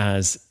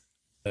as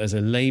a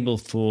label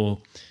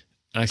for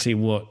actually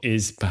what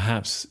is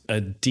perhaps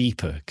a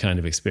deeper kind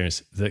of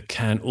experience that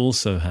can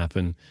also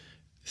happen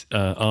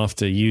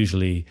after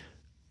usually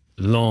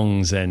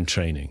long Zen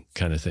training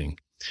kind of thing.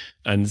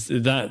 And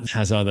that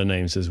has other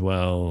names as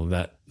well,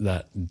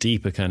 that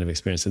deeper kind of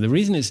experience. And the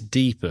reason it's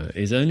deeper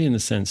is only in the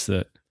sense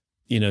that,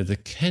 the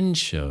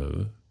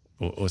kensho,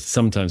 or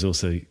sometimes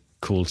also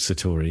called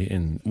satori,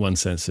 in one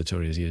sense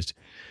satori is used,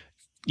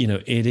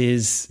 it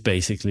is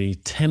basically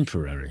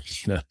temporary.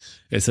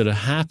 It sort of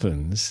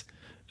happens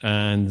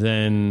and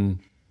then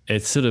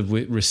it sort of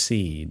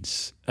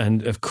recedes.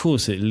 And of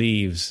course it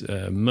leaves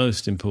a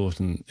most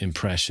important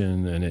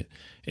impression, and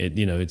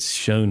it's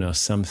shown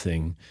us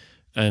something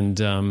and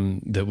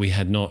that we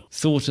had not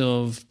thought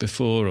of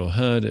before or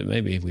heard it.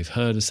 Maybe we've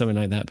heard of something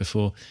like that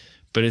before,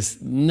 but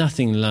it's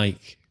nothing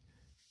like,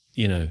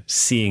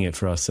 seeing it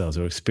for ourselves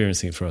or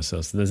experiencing it for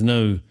ourselves. There's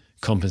no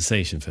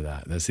compensation for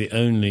that. That's the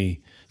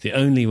only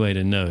way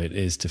to know it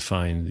is to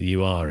find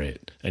you are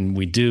it. And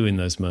we do in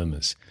those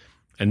moments.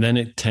 And then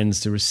it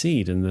tends to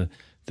recede, and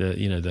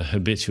the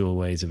habitual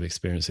ways of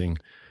experiencing,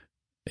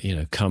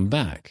 come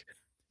back.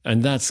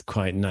 And that's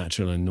quite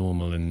natural and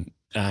normal,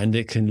 and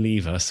it can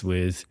leave us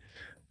with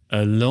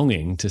a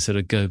longing to sort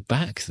of go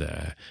back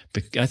there.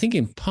 But I think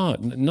in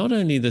part, not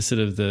only the sort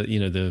of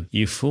the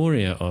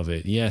euphoria of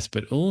it, yes,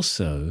 but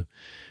also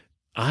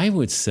I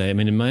would say,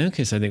 in my own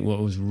case, I think what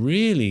was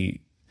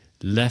really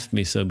left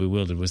me so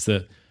bewildered was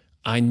that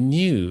I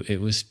knew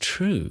it was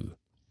true.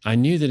 I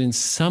knew that in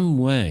some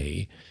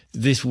way,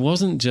 this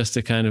wasn't just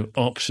a kind of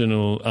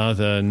optional,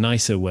 other,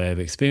 nicer way of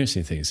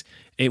experiencing things.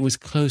 It was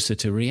closer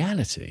to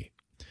reality.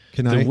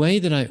 The way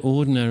that I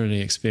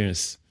ordinarily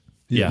experience.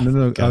 Yeah.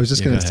 No. I was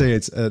just going to say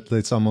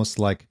it's almost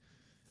like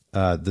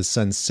the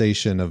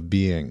sensation of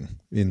being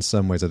in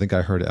some ways. I think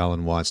I heard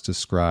Alan Watts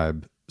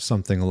describe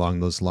something along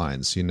those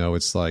lines. You know,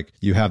 it's like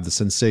you have the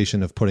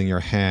sensation of putting your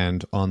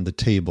hand on the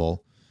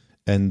table,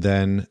 and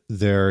then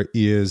there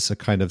is a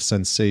kind of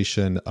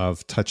sensation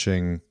of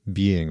touching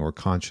being or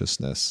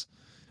consciousness.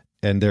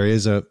 And there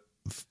is a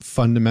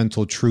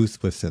fundamental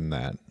truth within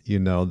that, you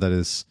know, that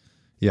is,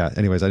 yeah.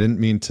 Anyways, I didn't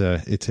mean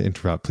to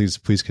interrupt.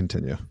 Please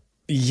continue.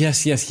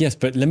 Yes.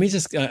 But let me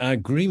I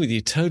agree with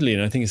you totally.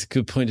 And I think it's a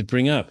good point to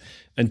bring up.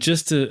 And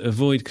just to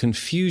avoid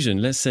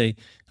confusion, let's say,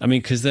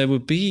 because there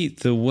would be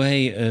the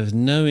way of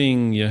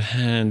knowing your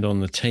hand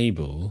on the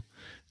table.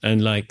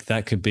 And like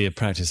that could be a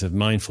practice of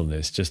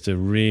mindfulness, just to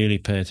really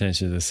pay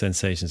attention to the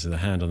sensations of the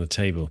hand on the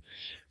table.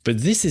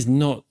 But this is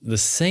not the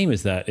same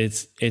as that.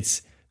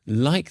 It's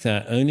like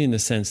that only in the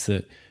sense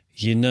that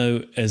you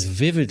know as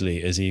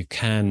vividly as you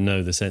can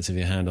know the sense of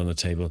your hand on the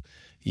table,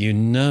 you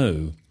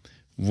know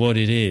what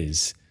it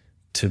is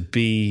to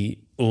be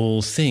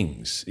all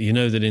things. You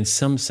know that in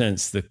some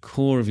sense the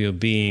core of your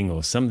being,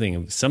 or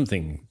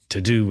something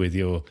to do with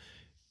your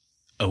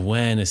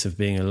awareness of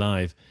being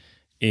alive,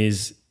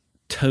 is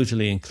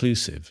totally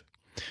inclusive.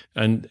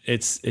 And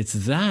it's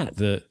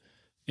that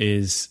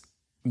is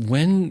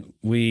when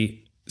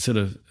we sort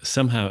of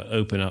somehow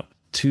open up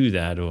to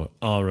that, or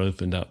are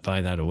opened up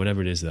by that, or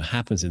whatever it is that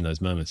happens in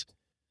those moments,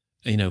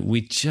 you know, we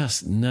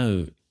just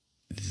know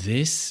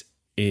this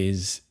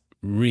is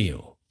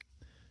real.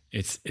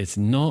 It's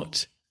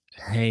not,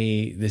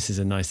 hey, this is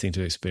a nice thing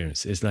to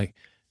experience. It's like,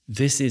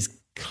 this is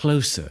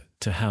closer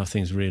to how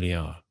things really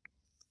are.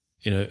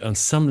 You know, on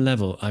some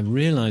level, I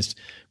realized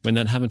when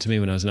that happened to me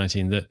when I was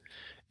 19, that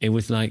it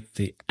was like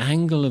the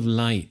angle of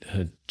light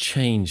had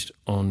changed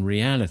on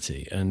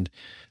reality. And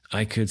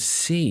I could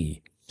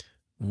see,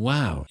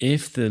 wow,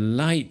 if the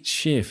light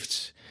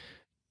shifts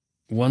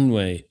one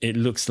way, it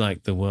looks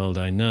like the world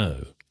I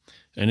know.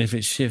 And if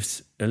it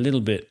shifts a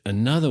little bit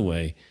another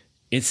way,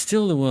 it's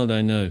still the world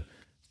I know,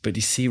 but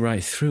you see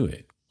right through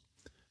it.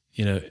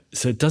 You know,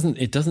 so it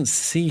doesn't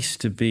cease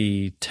to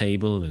be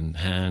table and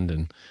hand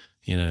and,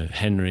 you know,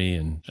 Henry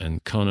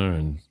and Connor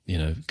and, you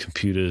know,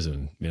 computers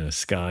and, you know,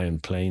 sky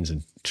and planes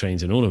and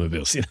trains and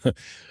automobiles, you know.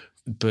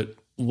 But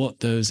what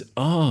those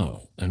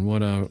are and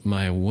what are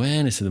my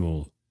awareness of them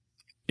all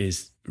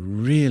is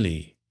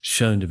really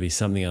shown to be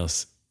something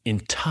else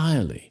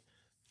entirely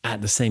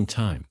at the same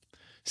time.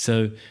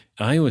 So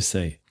I always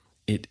say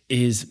it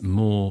is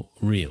more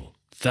real.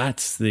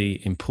 That's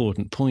the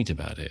important point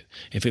about it.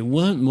 If it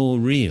weren't more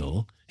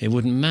real, it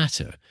wouldn't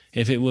matter.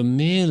 If it were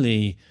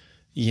merely,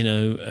 you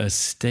know, a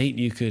state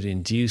you could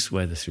induce,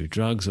 whether through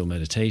drugs or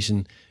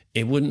meditation,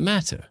 it wouldn't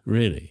matter,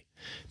 really.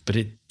 But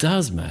it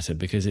does matter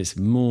because it's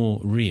more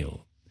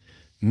real,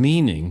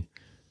 meaning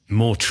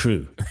more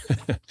true.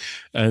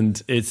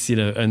 And it's, you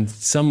know, and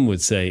some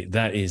would say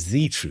that is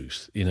the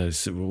truth, you know,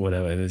 so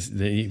whatever.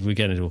 We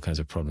get into all kinds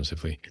of problems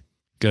if we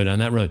go down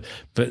that road.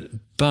 But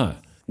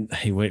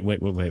hey, wait.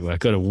 I've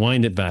got to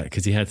wind it back,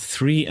 because he had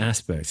three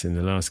aspects in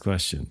the last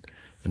question,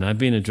 and I've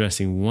been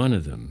addressing one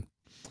of them.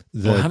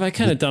 Or have I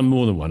kind of done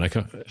more than one?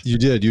 You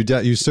did.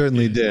 You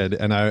certainly did.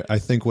 And I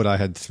think what I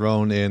had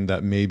thrown in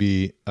that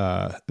maybe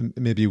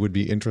would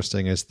be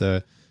interesting is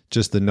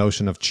just the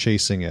notion of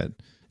chasing it.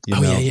 You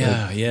know,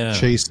 yeah.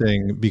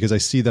 Chasing, because I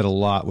see that a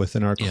lot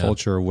within our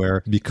culture,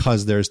 where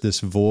because there's this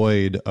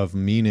void of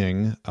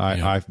meaning,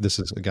 this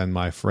is again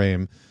my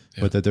frame,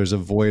 but that there's a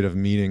void of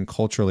meaning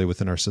culturally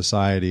within our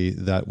society,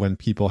 that when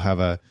people have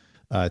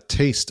a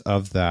taste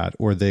of that,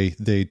 or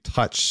they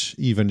touch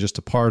even just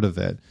a part of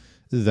it,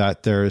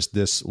 that there's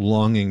this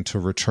longing to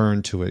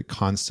return to it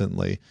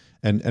constantly.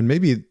 And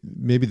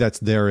maybe that's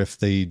there if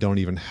they don't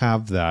even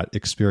have that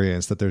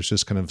experience, that there's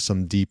just kind of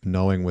some deep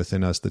knowing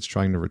within us that's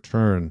trying to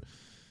return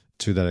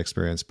to that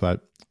experience.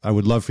 But I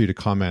would love for you to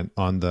comment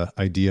on the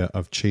idea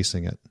of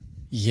chasing it.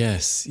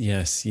 Yes.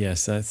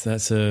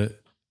 That's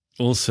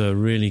also a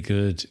really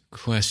good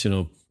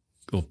question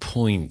or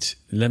point.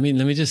 Let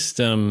me just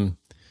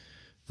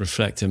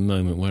reflect a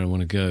moment where I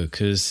want to go,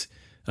 because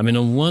I mean,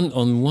 on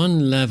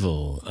one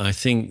level, I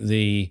think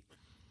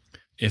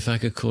if I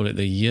could call it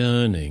the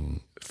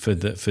yearning for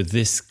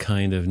this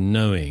kind of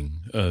knowing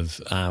of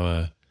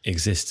our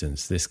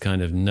existence, this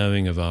kind of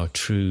knowing of our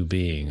true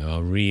being,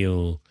 our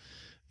real,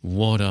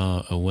 what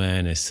our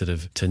awareness, sort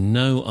of to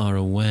know our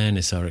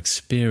awareness, our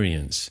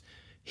experience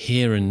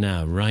here and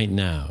now, right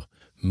now,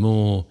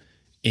 more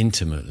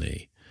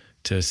intimately,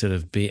 to sort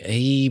of be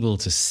able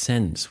to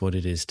sense what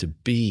it is to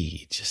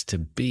be, just to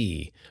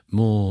be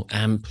more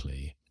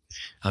amply.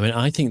 I mean,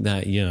 I think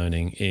that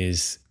yearning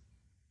is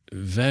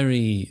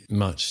very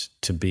much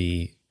to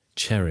be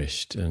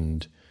cherished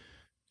and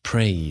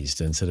praised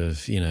and sort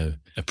of, you know,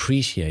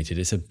 appreciated.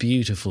 It's a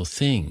beautiful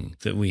thing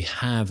that we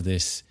have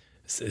this,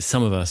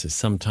 some of us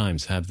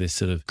sometimes have this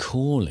sort of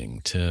calling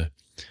to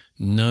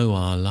know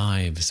our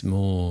lives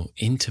more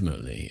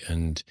intimately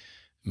and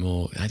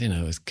more, I don't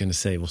know, I was going to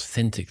say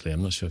authentically.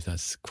 I'm not sure if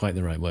that's quite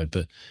the right word,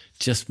 but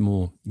just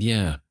more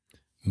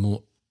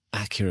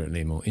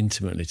accurately, more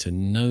intimately, to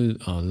know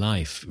our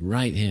life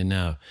right here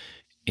now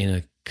in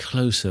a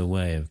closer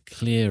way, a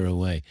clearer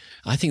way.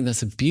 I think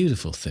that's a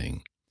beautiful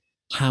thing.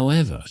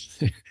 However,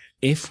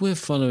 if we're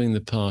following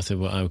the path of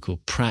what I would call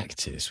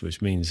practice,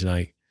 which means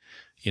like,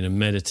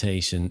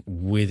 meditation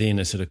within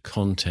a sort of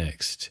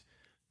context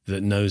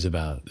that knows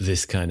about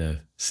this kind of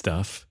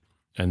stuff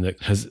and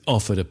that has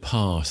offered a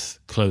path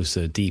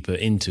closer, deeper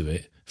into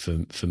it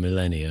for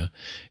millennia,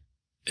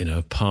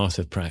 a path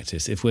of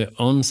practice. If we're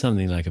on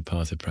something like a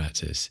path of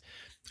practice,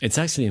 it's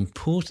actually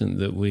important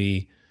that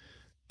we,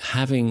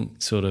 having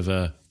sort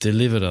of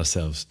delivered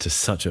ourselves to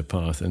such a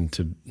path and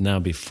to now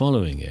be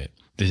following it,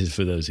 this is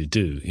for those who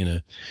do,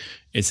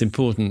 it's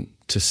important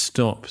to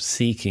stop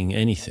seeking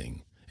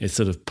anything. It's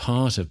sort of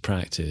part of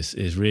practice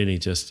is really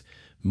just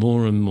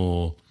more and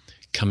more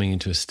coming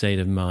into a state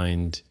of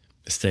mind,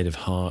 a state of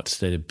heart,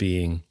 state of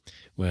being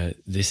where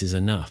this is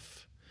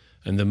enough.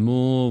 And the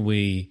more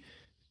we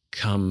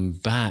come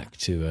back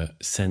to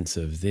a sense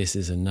of this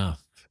is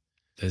enough,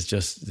 there's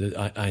just,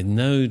 I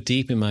know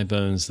deep in my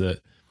bones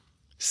that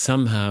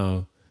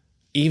somehow,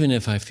 even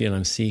if I feel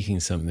I'm seeking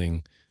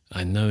something,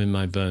 I know in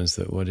my bones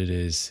that what it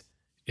is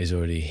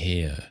already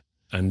here.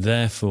 And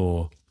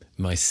therefore,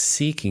 my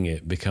seeking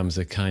it becomes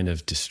a kind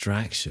of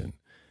distraction.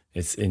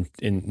 It's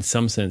in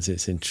some sense,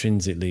 it's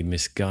intrinsically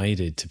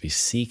misguided to be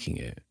seeking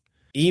it.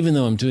 Even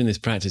though I'm doing this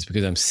practice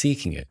because I'm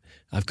seeking it,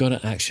 I've got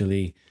to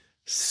actually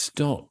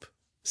stop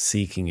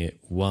seeking it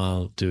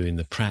while doing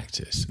the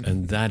practice.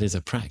 And that is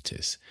a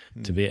practice,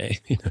 to be,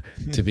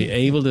 to be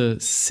able to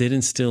sit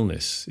in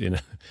stillness,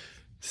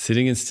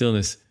 sitting in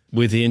stillness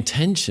with the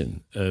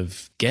intention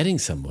of getting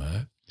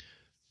somewhere,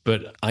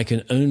 but I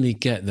can only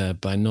get there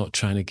by not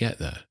trying to get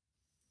there.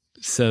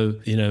 So,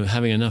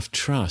 having enough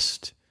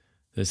trust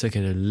that it's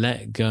okay to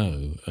let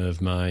go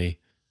of my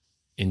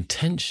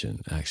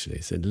intention,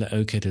 actually. So,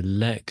 okay to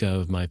let go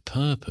of my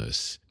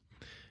purpose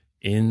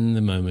in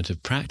the moment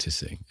of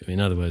practicing. In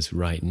other words,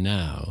 right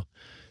now,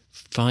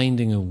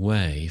 finding a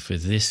way for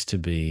this to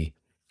be,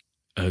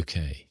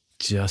 okay,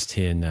 just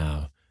here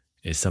now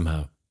is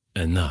somehow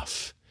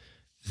enough.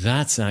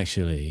 That's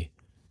actually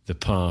the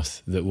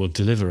path that will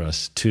deliver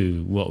us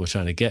to what we're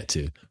trying to get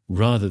to,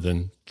 rather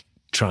than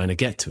trying to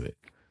get to it,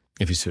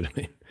 if you see what I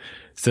mean.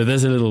 So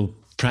there's a little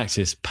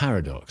practice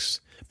paradox,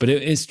 but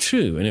it is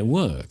true and it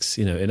works.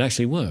 It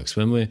actually works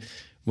when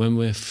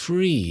we're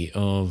free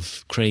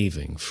of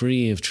craving,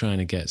 free of trying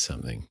to get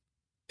something.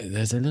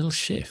 There's a little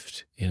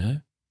shift,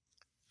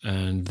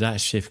 and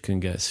that shift can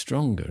get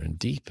stronger and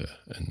deeper,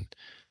 and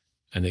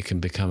it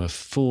can become a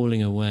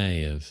falling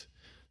away of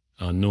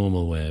our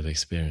normal way of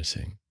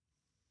experiencing.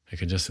 It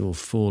can just all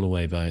fall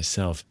away by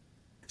itself.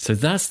 So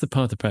that's the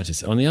path of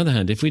practice. On the other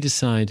hand, if we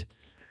decide,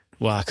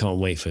 well, I can't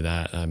wait for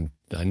that,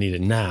 I need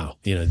it now,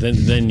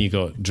 then you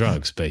got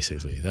drugs,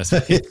 basically. That's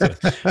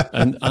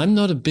and I'm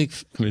not a big,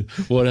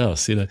 what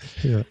else,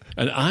 Yeah.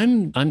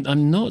 And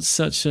I'm not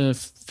such a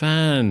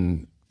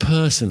fan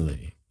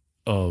personally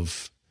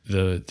of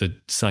the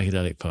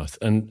psychedelic path.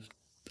 And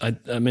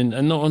I mean,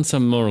 and not on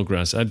some moral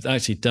grounds. I've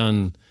actually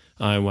done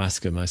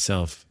ayahuasca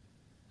myself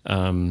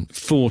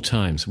 4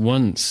 times.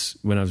 Once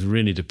when I was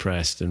really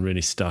depressed and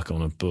really stuck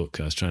on a book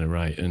I was trying to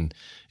write, and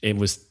it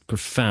was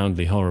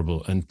profoundly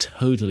horrible and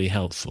totally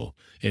helpful.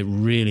 It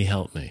really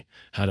helped me.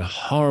 Had a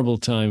horrible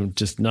time,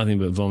 just nothing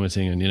but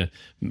vomiting, and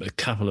a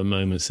couple of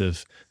moments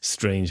of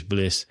strange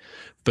bliss,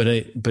 but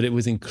it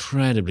was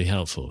incredibly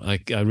helpful. I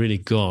really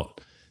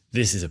got,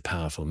 this is a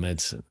powerful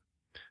medicine,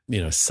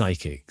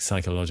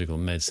 psychological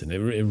medicine.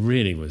 It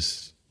really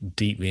was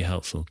deeply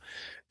helpful,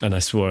 and I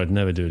swore I'd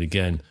never do it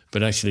again.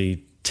 But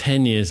actually,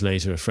 10 years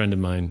later, a friend of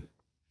mine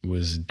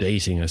was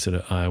dating a sort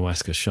of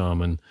ayahuasca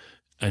shaman,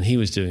 and he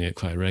was doing it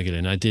quite regularly.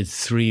 And I did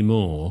 3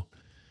 more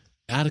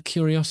out of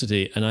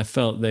curiosity, and I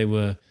felt they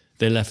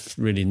left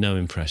really no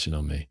impression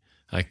on me.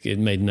 It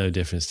made no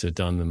difference to have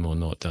done them or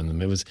not done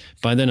them. It was,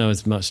 by then I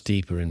was much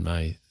deeper in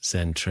my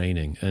Zen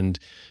training, and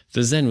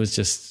the Zen was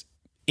just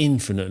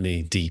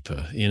infinitely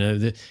deeper.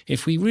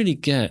 If we really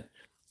get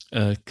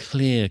a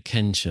clear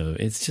Kensho,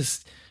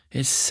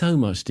 it's so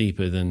much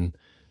deeper than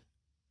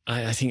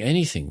I think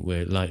anything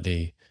we're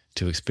likely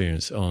to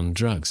experience on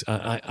drugs,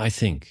 I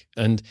think.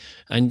 And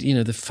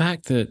the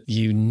fact that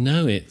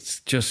it's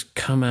just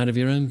come out of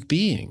your own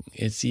being.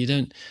 It's you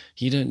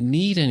don't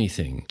need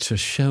anything to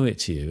show it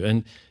to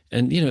you.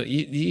 And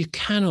you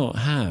cannot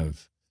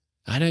have,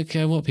 I don't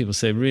care what people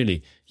say,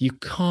 really, you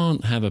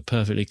can't have a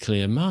perfectly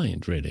clear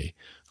mind, really,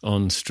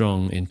 on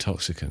strong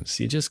intoxicants.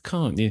 You just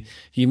can't.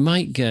 You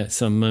might get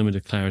some moment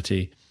of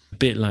clarity, a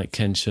bit like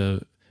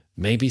Kensho,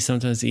 maybe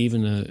sometimes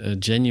even a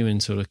genuine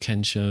sort of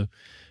Kensho,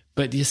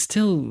 but you're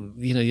still,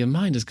 your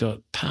mind has got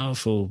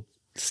powerful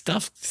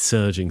stuff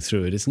surging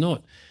through it. It's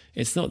not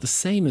the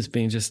same as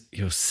being just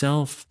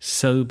yourself,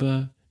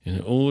 sober, in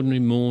an ordinary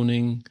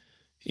morning,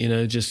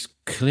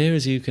 just clear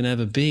as you can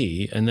ever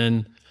be. And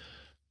then,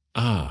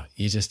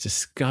 you just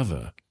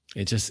discover,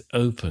 it just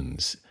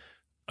opens.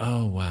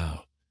 Oh,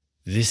 wow,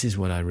 this is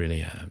what I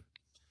really am.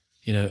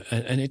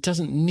 And it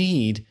doesn't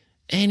need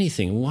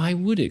anything. Why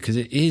would it? Because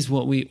it is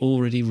what we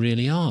already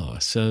really are.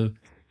 So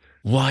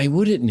why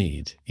would it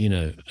need,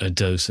 a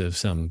dose of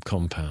some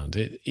compound?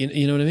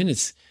 You know what I mean?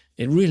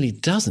 It really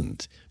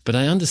doesn't. But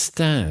I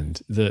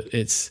understand that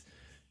it's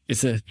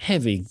it's a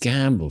heavy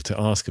gamble to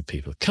ask of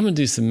people, come and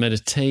do some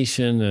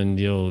meditation and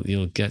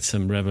you'll get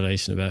some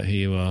revelation about who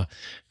you are.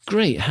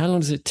 Great. How long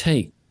does it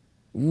take?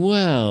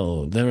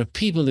 Well, there are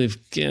people who've,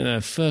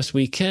 first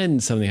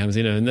weekend something happens,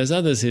 and there's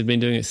others who've been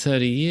doing it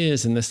 30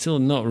 years and they're still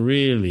not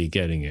really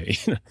getting it.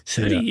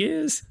 30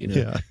 years?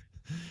 Yeah.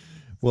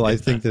 Well, I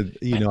think that,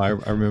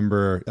 I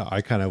remember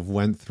I kind of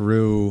went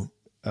through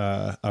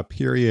a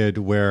period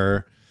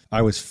where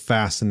I was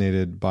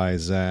fascinated by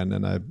Zen,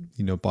 and I,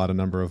 bought a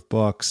number of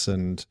books,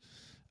 and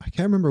I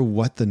can't remember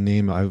what the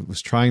name, I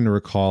was trying to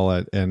recall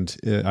it. And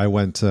I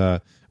went,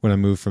 when I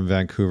moved from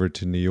Vancouver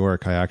to New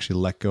York, I actually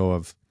let go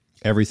of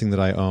everything that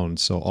I owned.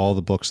 So all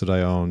the books that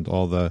I owned,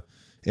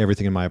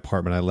 everything in my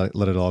apartment, I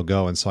let it all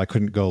go. And so I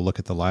couldn't go look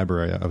at the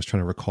library. I was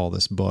trying to recall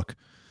this book,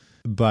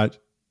 but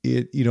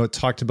it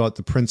talked about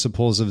the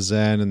principles of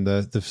Zen and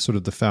the sort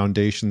of the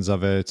foundations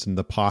of it and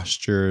the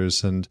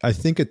postures. And I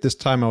think at this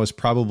time I was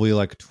probably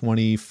like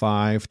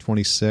 25,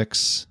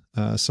 26,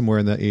 somewhere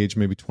in that age,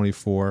 maybe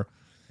 24.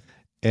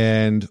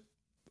 And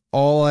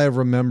all I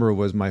remember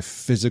was my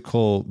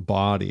physical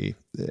body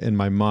and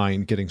my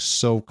mind getting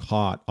so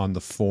caught on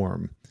the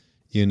form.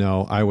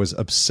 I was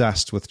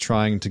obsessed with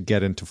trying to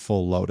get into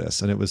full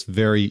lotus, and it was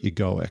very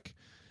egoic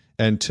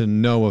and to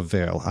no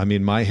avail. I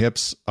mean, my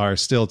hips are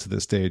still to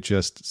this day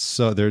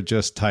they're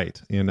just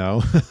tight,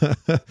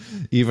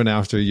 even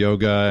after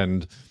yoga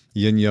and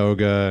yin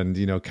yoga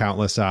and,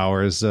 countless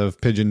hours of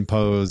pigeon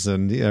pose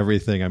and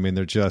everything. I mean,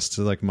 they're just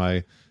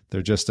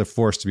they're just a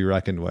force to be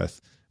reckoned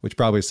with, which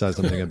probably says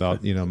something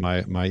about,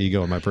 my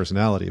ego and my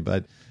personality.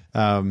 But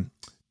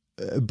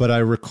I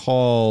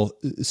recall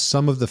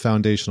some of the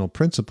foundational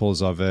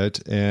principles of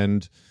it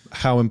and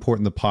how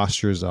important the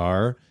postures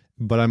are.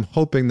 But I'm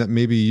hoping that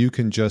maybe you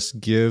can just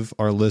give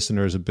our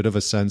listeners a bit of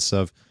a sense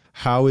of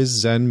how is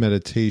Zen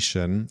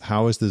meditation,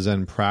 how is the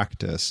Zen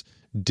practice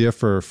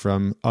differ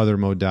from other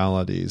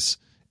modalities?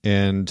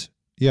 And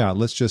yeah,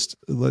 let's just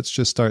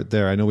start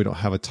there. I know we don't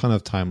have a ton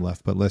of time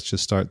left, but let's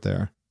just start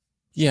there.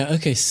 Yeah.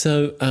 Okay.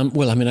 So,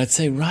 I'd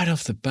say right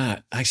off the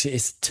bat, actually,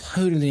 it's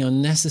totally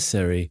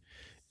unnecessary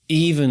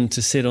even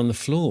to sit on the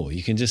floor.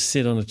 You can just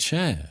sit on a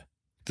chair.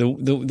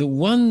 The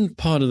one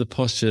part of the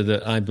posture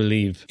that I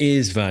believe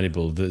is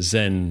valuable that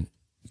Zen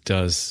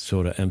does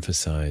sort of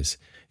emphasize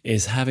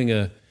is having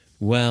a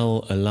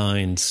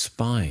well-aligned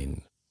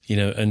spine,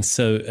 and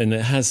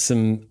it has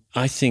some,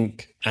 I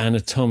think,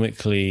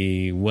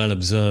 anatomically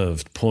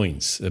well-observed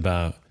points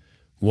about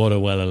what a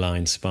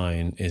well-aligned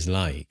spine is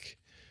like.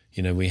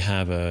 We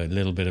have a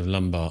little bit of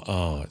lumbar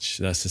arch.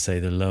 That's to say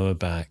the lower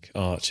back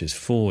arches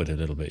forward a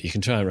little bit. You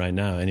can try it right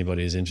now.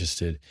 Anybody who's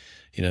interested,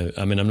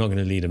 I'm not going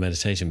to lead a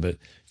meditation, but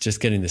just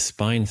getting the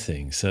spine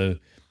thing. So,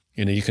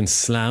 you can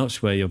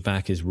slouch where your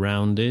back is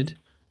rounded,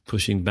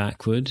 pushing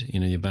backward,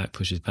 your back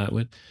pushes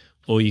backward,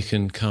 or you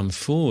can come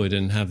forward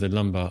and have the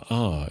lumbar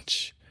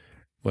arch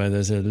where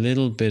there's a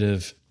little bit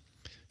of,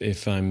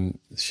 if I'm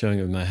showing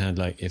it with my hand,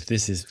 like if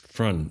this is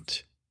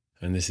front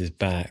and this is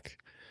back,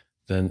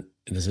 then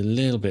there's a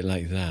little bit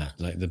like that,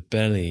 like the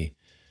belly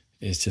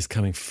is just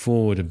coming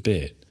forward a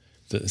bit.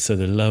 So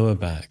the lower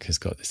back has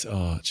got this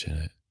arch in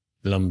it,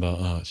 lumbar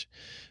arch.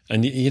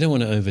 And you don't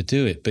want to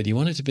overdo it, but you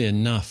want it to be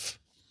enough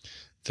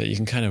that you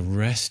can kind of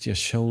rest your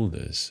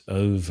shoulders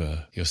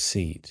over your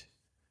seat.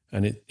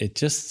 And it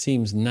just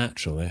seems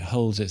natural. It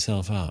holds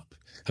itself up.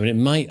 I mean,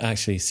 it might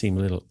actually seem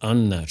a little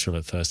unnatural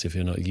at first if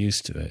you're not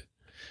used to it.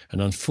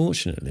 And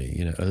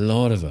unfortunately, a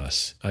lot of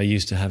us are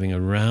used to having a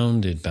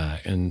rounded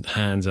back and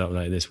hands up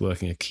like this,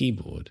 working a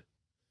keyboard,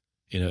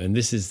 and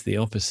this is the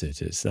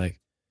opposite. It's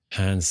like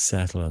hands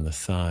settle on the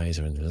thighs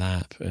or in the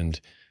lap or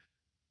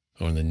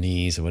on the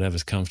knees or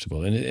whatever's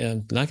comfortable.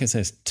 And like I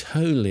said, it's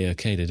totally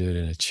okay to do it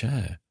in a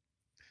chair,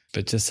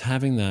 but just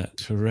having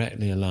that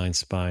correctly aligned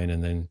spine,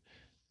 and then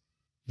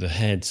the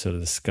head, sort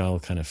of the skull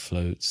kind of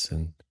floats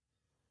and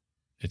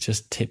it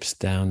just tips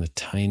down the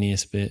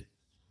tiniest bit.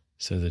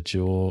 So the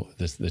jaw,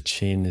 the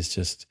chin is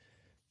just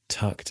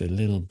tucked a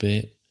little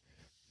bit,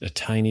 a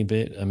tiny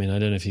bit. I mean, I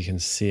don't know if you can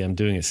see, I'm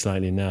doing it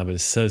slightly now, but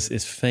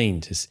it's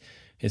faint.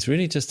 It's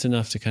really just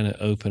enough to kind of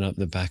open up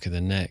the back of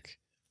the neck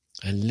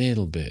a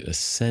little bit, a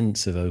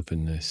sense of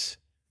openness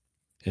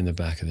in the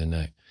back of the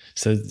neck.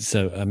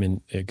 So I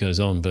mean, it goes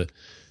on, but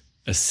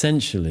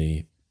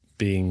essentially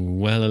being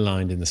well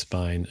aligned in the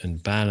spine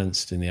and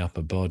balanced in the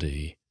upper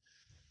body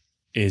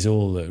is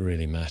all that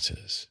really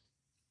matters.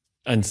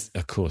 And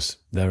of course,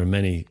 there are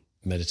many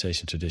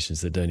meditation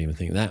traditions that don't even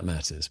think that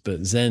matters,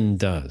 but Zen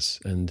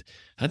does. And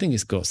I think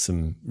it's got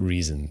some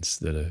reasons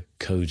that are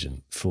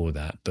cogent for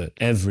that. But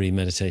every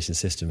meditation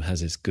system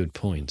has its good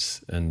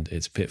points and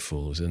its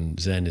pitfalls, and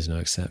Zen is no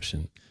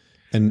exception.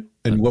 And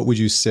what would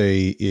you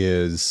say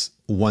is,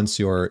 once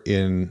you're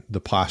in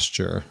the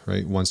posture,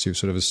 right? Once you've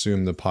sort of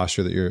assumed the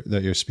posture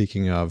that you're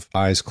speaking of,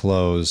 eyes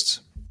closed,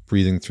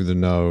 breathing through the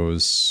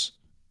nose,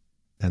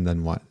 and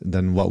then what?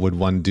 Then what would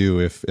one do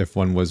if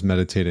one was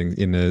meditating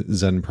in a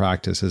Zen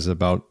practice? Is it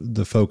about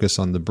the focus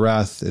on the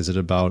breath? Is it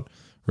about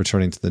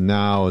returning to the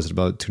now? Is it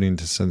about tuning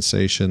to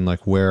sensation?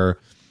 Like where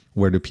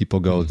where do people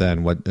go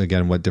then? What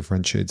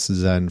differentiates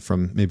Zen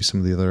from maybe some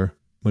of the other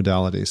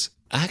modalities?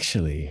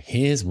 Actually,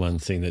 here's one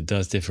thing that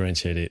does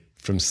differentiate it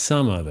from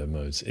some other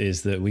modes,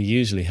 is that we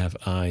usually have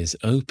eyes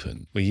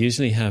open. We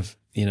usually have,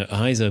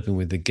 eyes open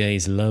with the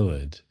gaze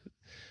lowered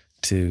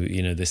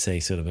to, they say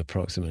sort of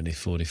approximately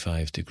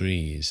 45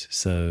 degrees.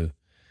 So,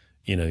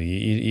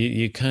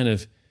 you kind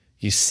of,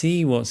 you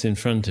see what's in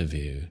front of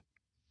you,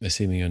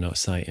 assuming you're not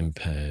sight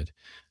impaired,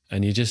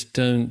 and you just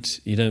don't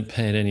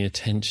pay it any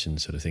attention,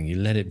 sort of thing. You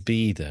let it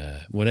be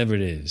there, whatever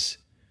it is.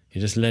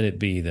 You just let it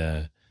be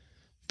there,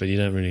 but you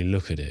don't really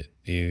look at it.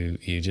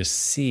 You just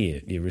see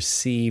it. You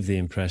receive the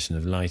impression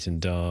of light and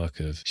dark,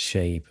 of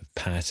shape, of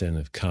pattern,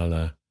 of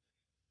color.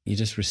 You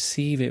just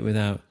receive it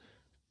without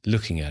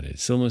looking at it.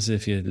 It's almost as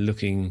if you're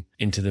looking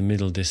into the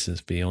middle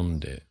distance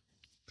beyond it.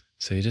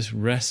 So you just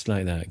rest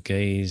like that,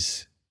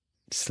 gaze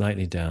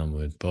slightly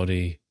downward,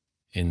 body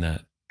in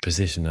that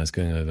position I was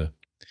going over.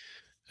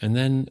 And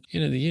then,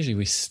 usually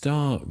we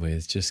start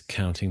with just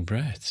counting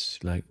breaths,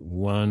 like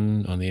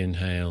 1 on the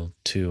inhale,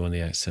 2 on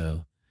the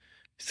exhale,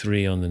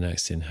 3 on the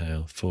next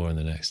inhale, 4 on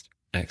the next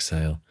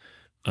exhale,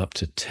 up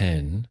to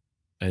 10.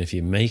 And if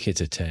you make it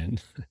to 10,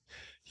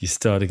 you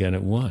start again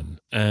at 1.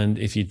 And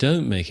if you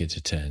don't make it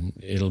to 10,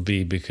 it'll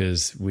be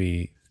because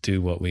we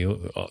do what we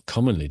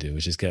commonly do,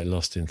 which is get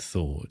lost in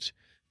thought.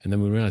 And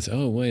then we realize,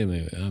 oh, wait a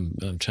minute,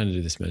 I'm trying to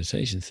do this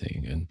meditation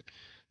thing. And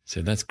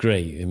so that's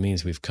great. It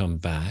means we've come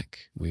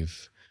back.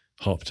 We've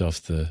hopped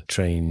off the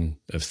train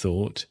of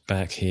thought,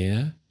 back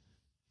here,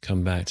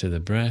 come back to the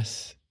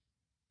breath,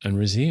 and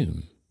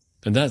resume.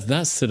 And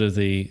that's sort of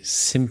the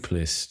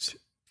simplest,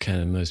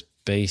 kind of most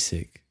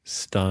basic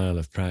style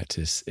of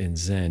practice in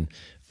Zen.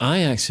 I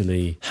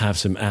actually have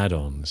some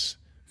add-ons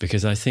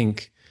because I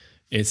think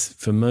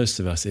for most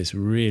of us, it's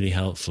really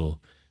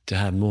helpful to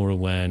have more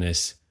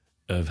awareness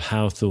of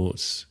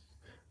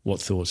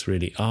what thoughts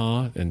really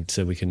are, and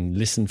so we can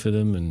listen for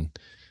them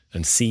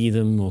and see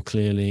them more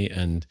clearly,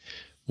 and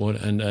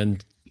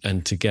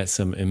to get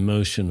some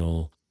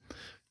emotional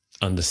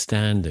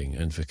understanding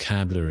and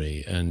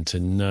vocabulary, and to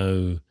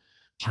know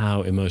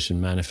how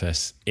emotion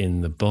manifests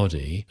in the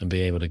body and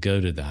be able to go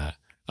to that.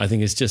 I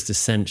think it's just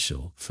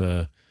essential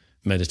for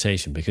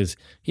meditation because,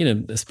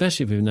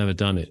 especially if we've never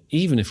done it,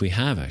 even if we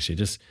have actually,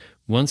 just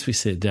once we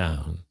sit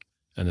down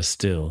and are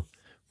still,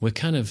 we're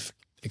kind of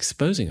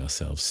exposing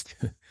ourselves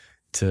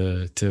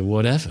to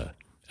whatever.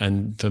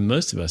 And for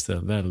most of us,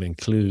 that'll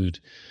include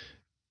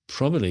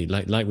probably,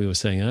 like we were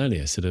saying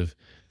earlier, sort of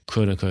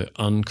quote unquote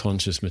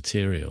unconscious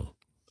material,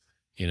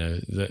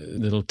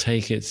 that'll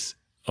take its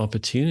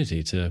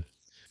opportunity to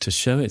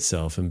show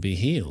itself and be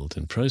healed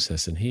and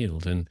processed and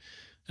healed. And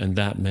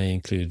that may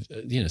include,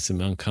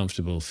 some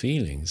uncomfortable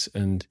feelings.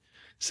 And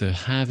so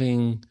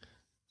having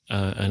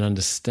an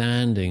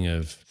understanding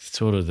of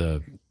sort of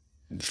the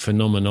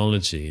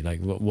phenomenology, like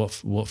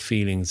what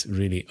feelings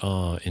really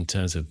are in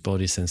terms of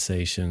body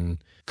sensation,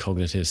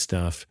 cognitive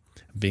stuff,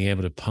 being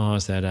able to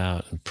parse that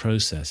out and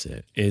process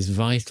it is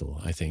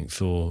vital, I think,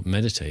 for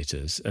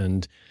meditators.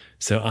 And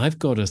so I've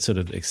got a sort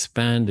of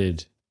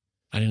expanded,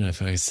 I don't know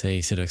if I could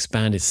say sort of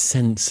expanded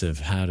sense of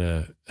how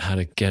to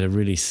get a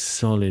really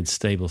solid,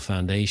 stable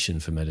foundation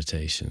for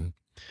meditation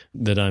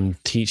that I'm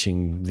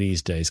teaching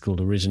these days, called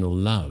Original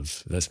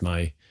Love. That's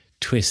my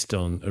twist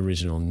on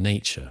original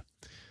nature.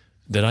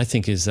 That I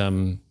think is,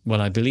 I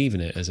believe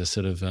in it as a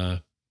sort of,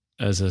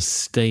 as a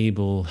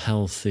stable,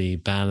 healthy,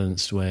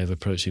 balanced way of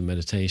approaching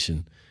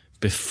meditation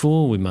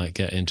before we might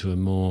get into a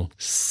more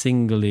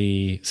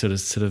singly sort of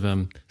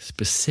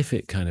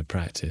specific kind of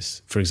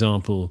practice. For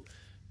example,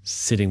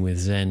 sitting with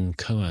Zen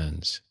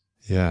koans.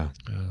 Yeah.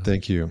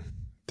 Thank you.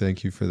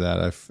 Thank you for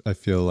that. I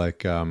feel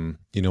like, one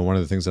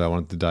of the things that I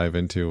wanted to dive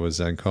into was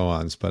Zen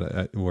koans,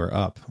 but we're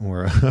up.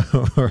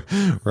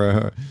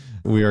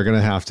 We are going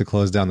to have to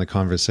close down the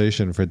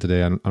conversation for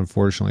today,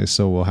 unfortunately.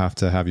 So we'll have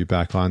to have you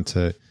back on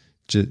to,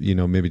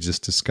 maybe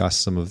just discuss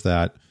some of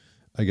that,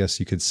 I guess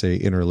you could say,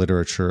 inner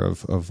literature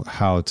of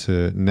how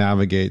to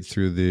navigate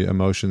through the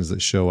emotions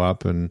that show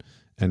up and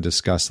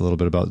discuss a little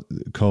bit about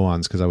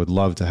koans, because I would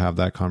love to have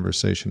that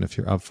conversation if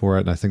you're up for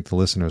it. And I think the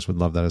listeners would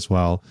love that as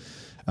well.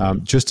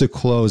 Just to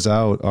close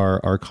out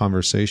our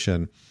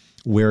conversation,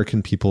 where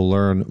can people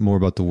learn more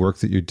about the work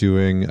that you're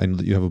doing? And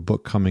you have a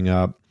book coming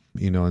up,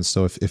 and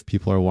so if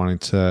people are wanting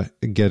to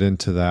get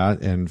into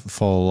that and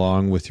follow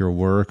along with your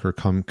work or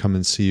come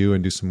and see you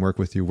and do some work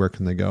with you, where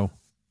can they go?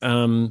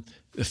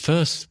 The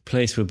first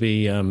place will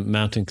be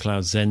Mountain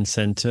Cloud Zen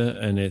Center,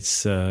 and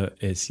its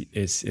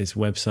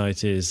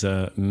website is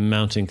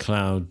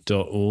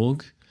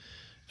mountaincloud.org.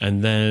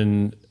 And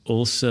then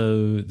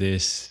also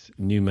this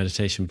new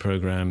meditation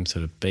program,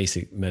 sort of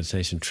basic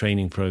meditation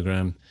training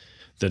program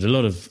that a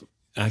lot of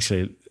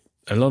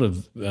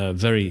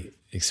very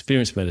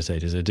experienced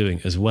meditators are doing,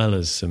 as well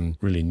as some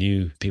really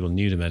new people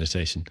new to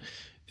meditation.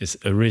 It's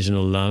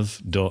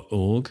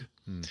originallove.org.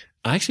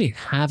 I actually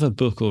have a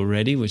book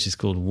already, which is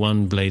called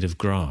One Blade of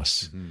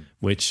Grass,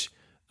 which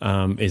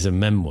is a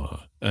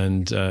memoir.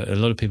 And a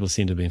lot of people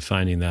seem to have been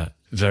finding that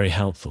very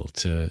helpful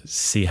to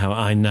see how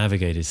I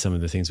navigated some of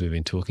the things we've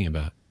been talking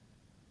about.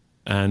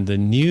 And the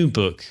new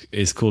book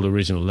is called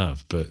Original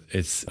Love, but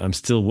I'm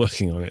still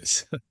working on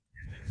it.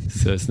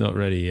 So it's not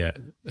ready yet.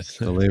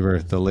 The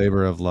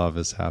labor of love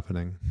is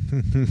happening.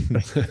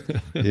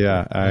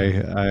 Yeah,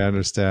 I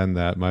understand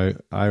that.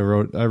 I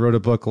wrote a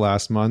book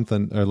last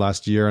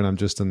year, and I'm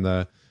just in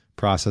the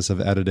process of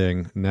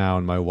editing now,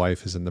 and my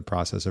wife is in the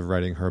process of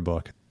writing her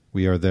book.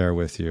 We are there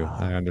with you.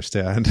 I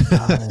understand.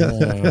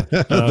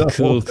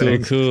 Cool.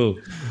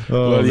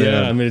 Oh, well, man.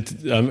 yeah. I mean,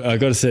 I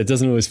got to say, it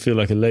doesn't always feel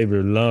like a labor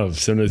of love.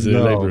 Sometimes it's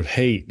a labor of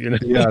hate. You know?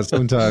 Yeah.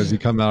 Sometimes you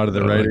come out of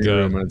the writing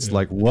room and it's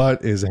like,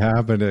 what is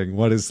happening?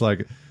 What is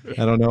like?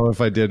 I don't know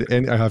if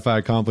I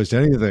accomplished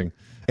anything.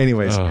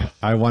 Anyways,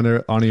 I want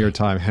to honor your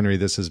time, Henry.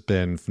 This has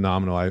been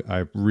phenomenal.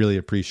 I really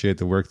appreciate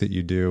the work that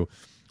you do.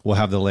 We'll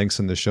have the links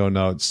in the show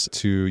notes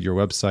to your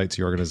website, to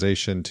your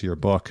organization, to your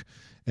book.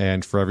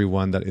 And for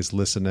everyone that is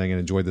listening and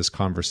enjoyed this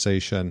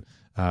conversation,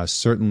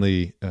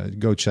 certainly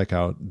go check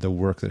out the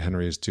work that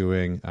Henry is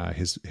doing,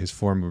 his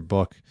former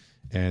book,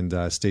 and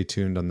stay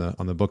tuned on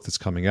the book that's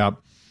coming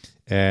up.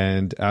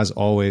 And as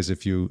always,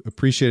 if you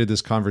appreciated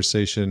this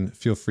conversation,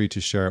 feel free to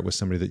share it with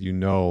somebody that you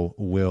know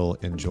will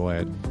enjoy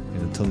it.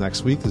 And until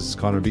next week, this is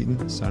Connor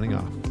Beaton signing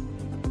off.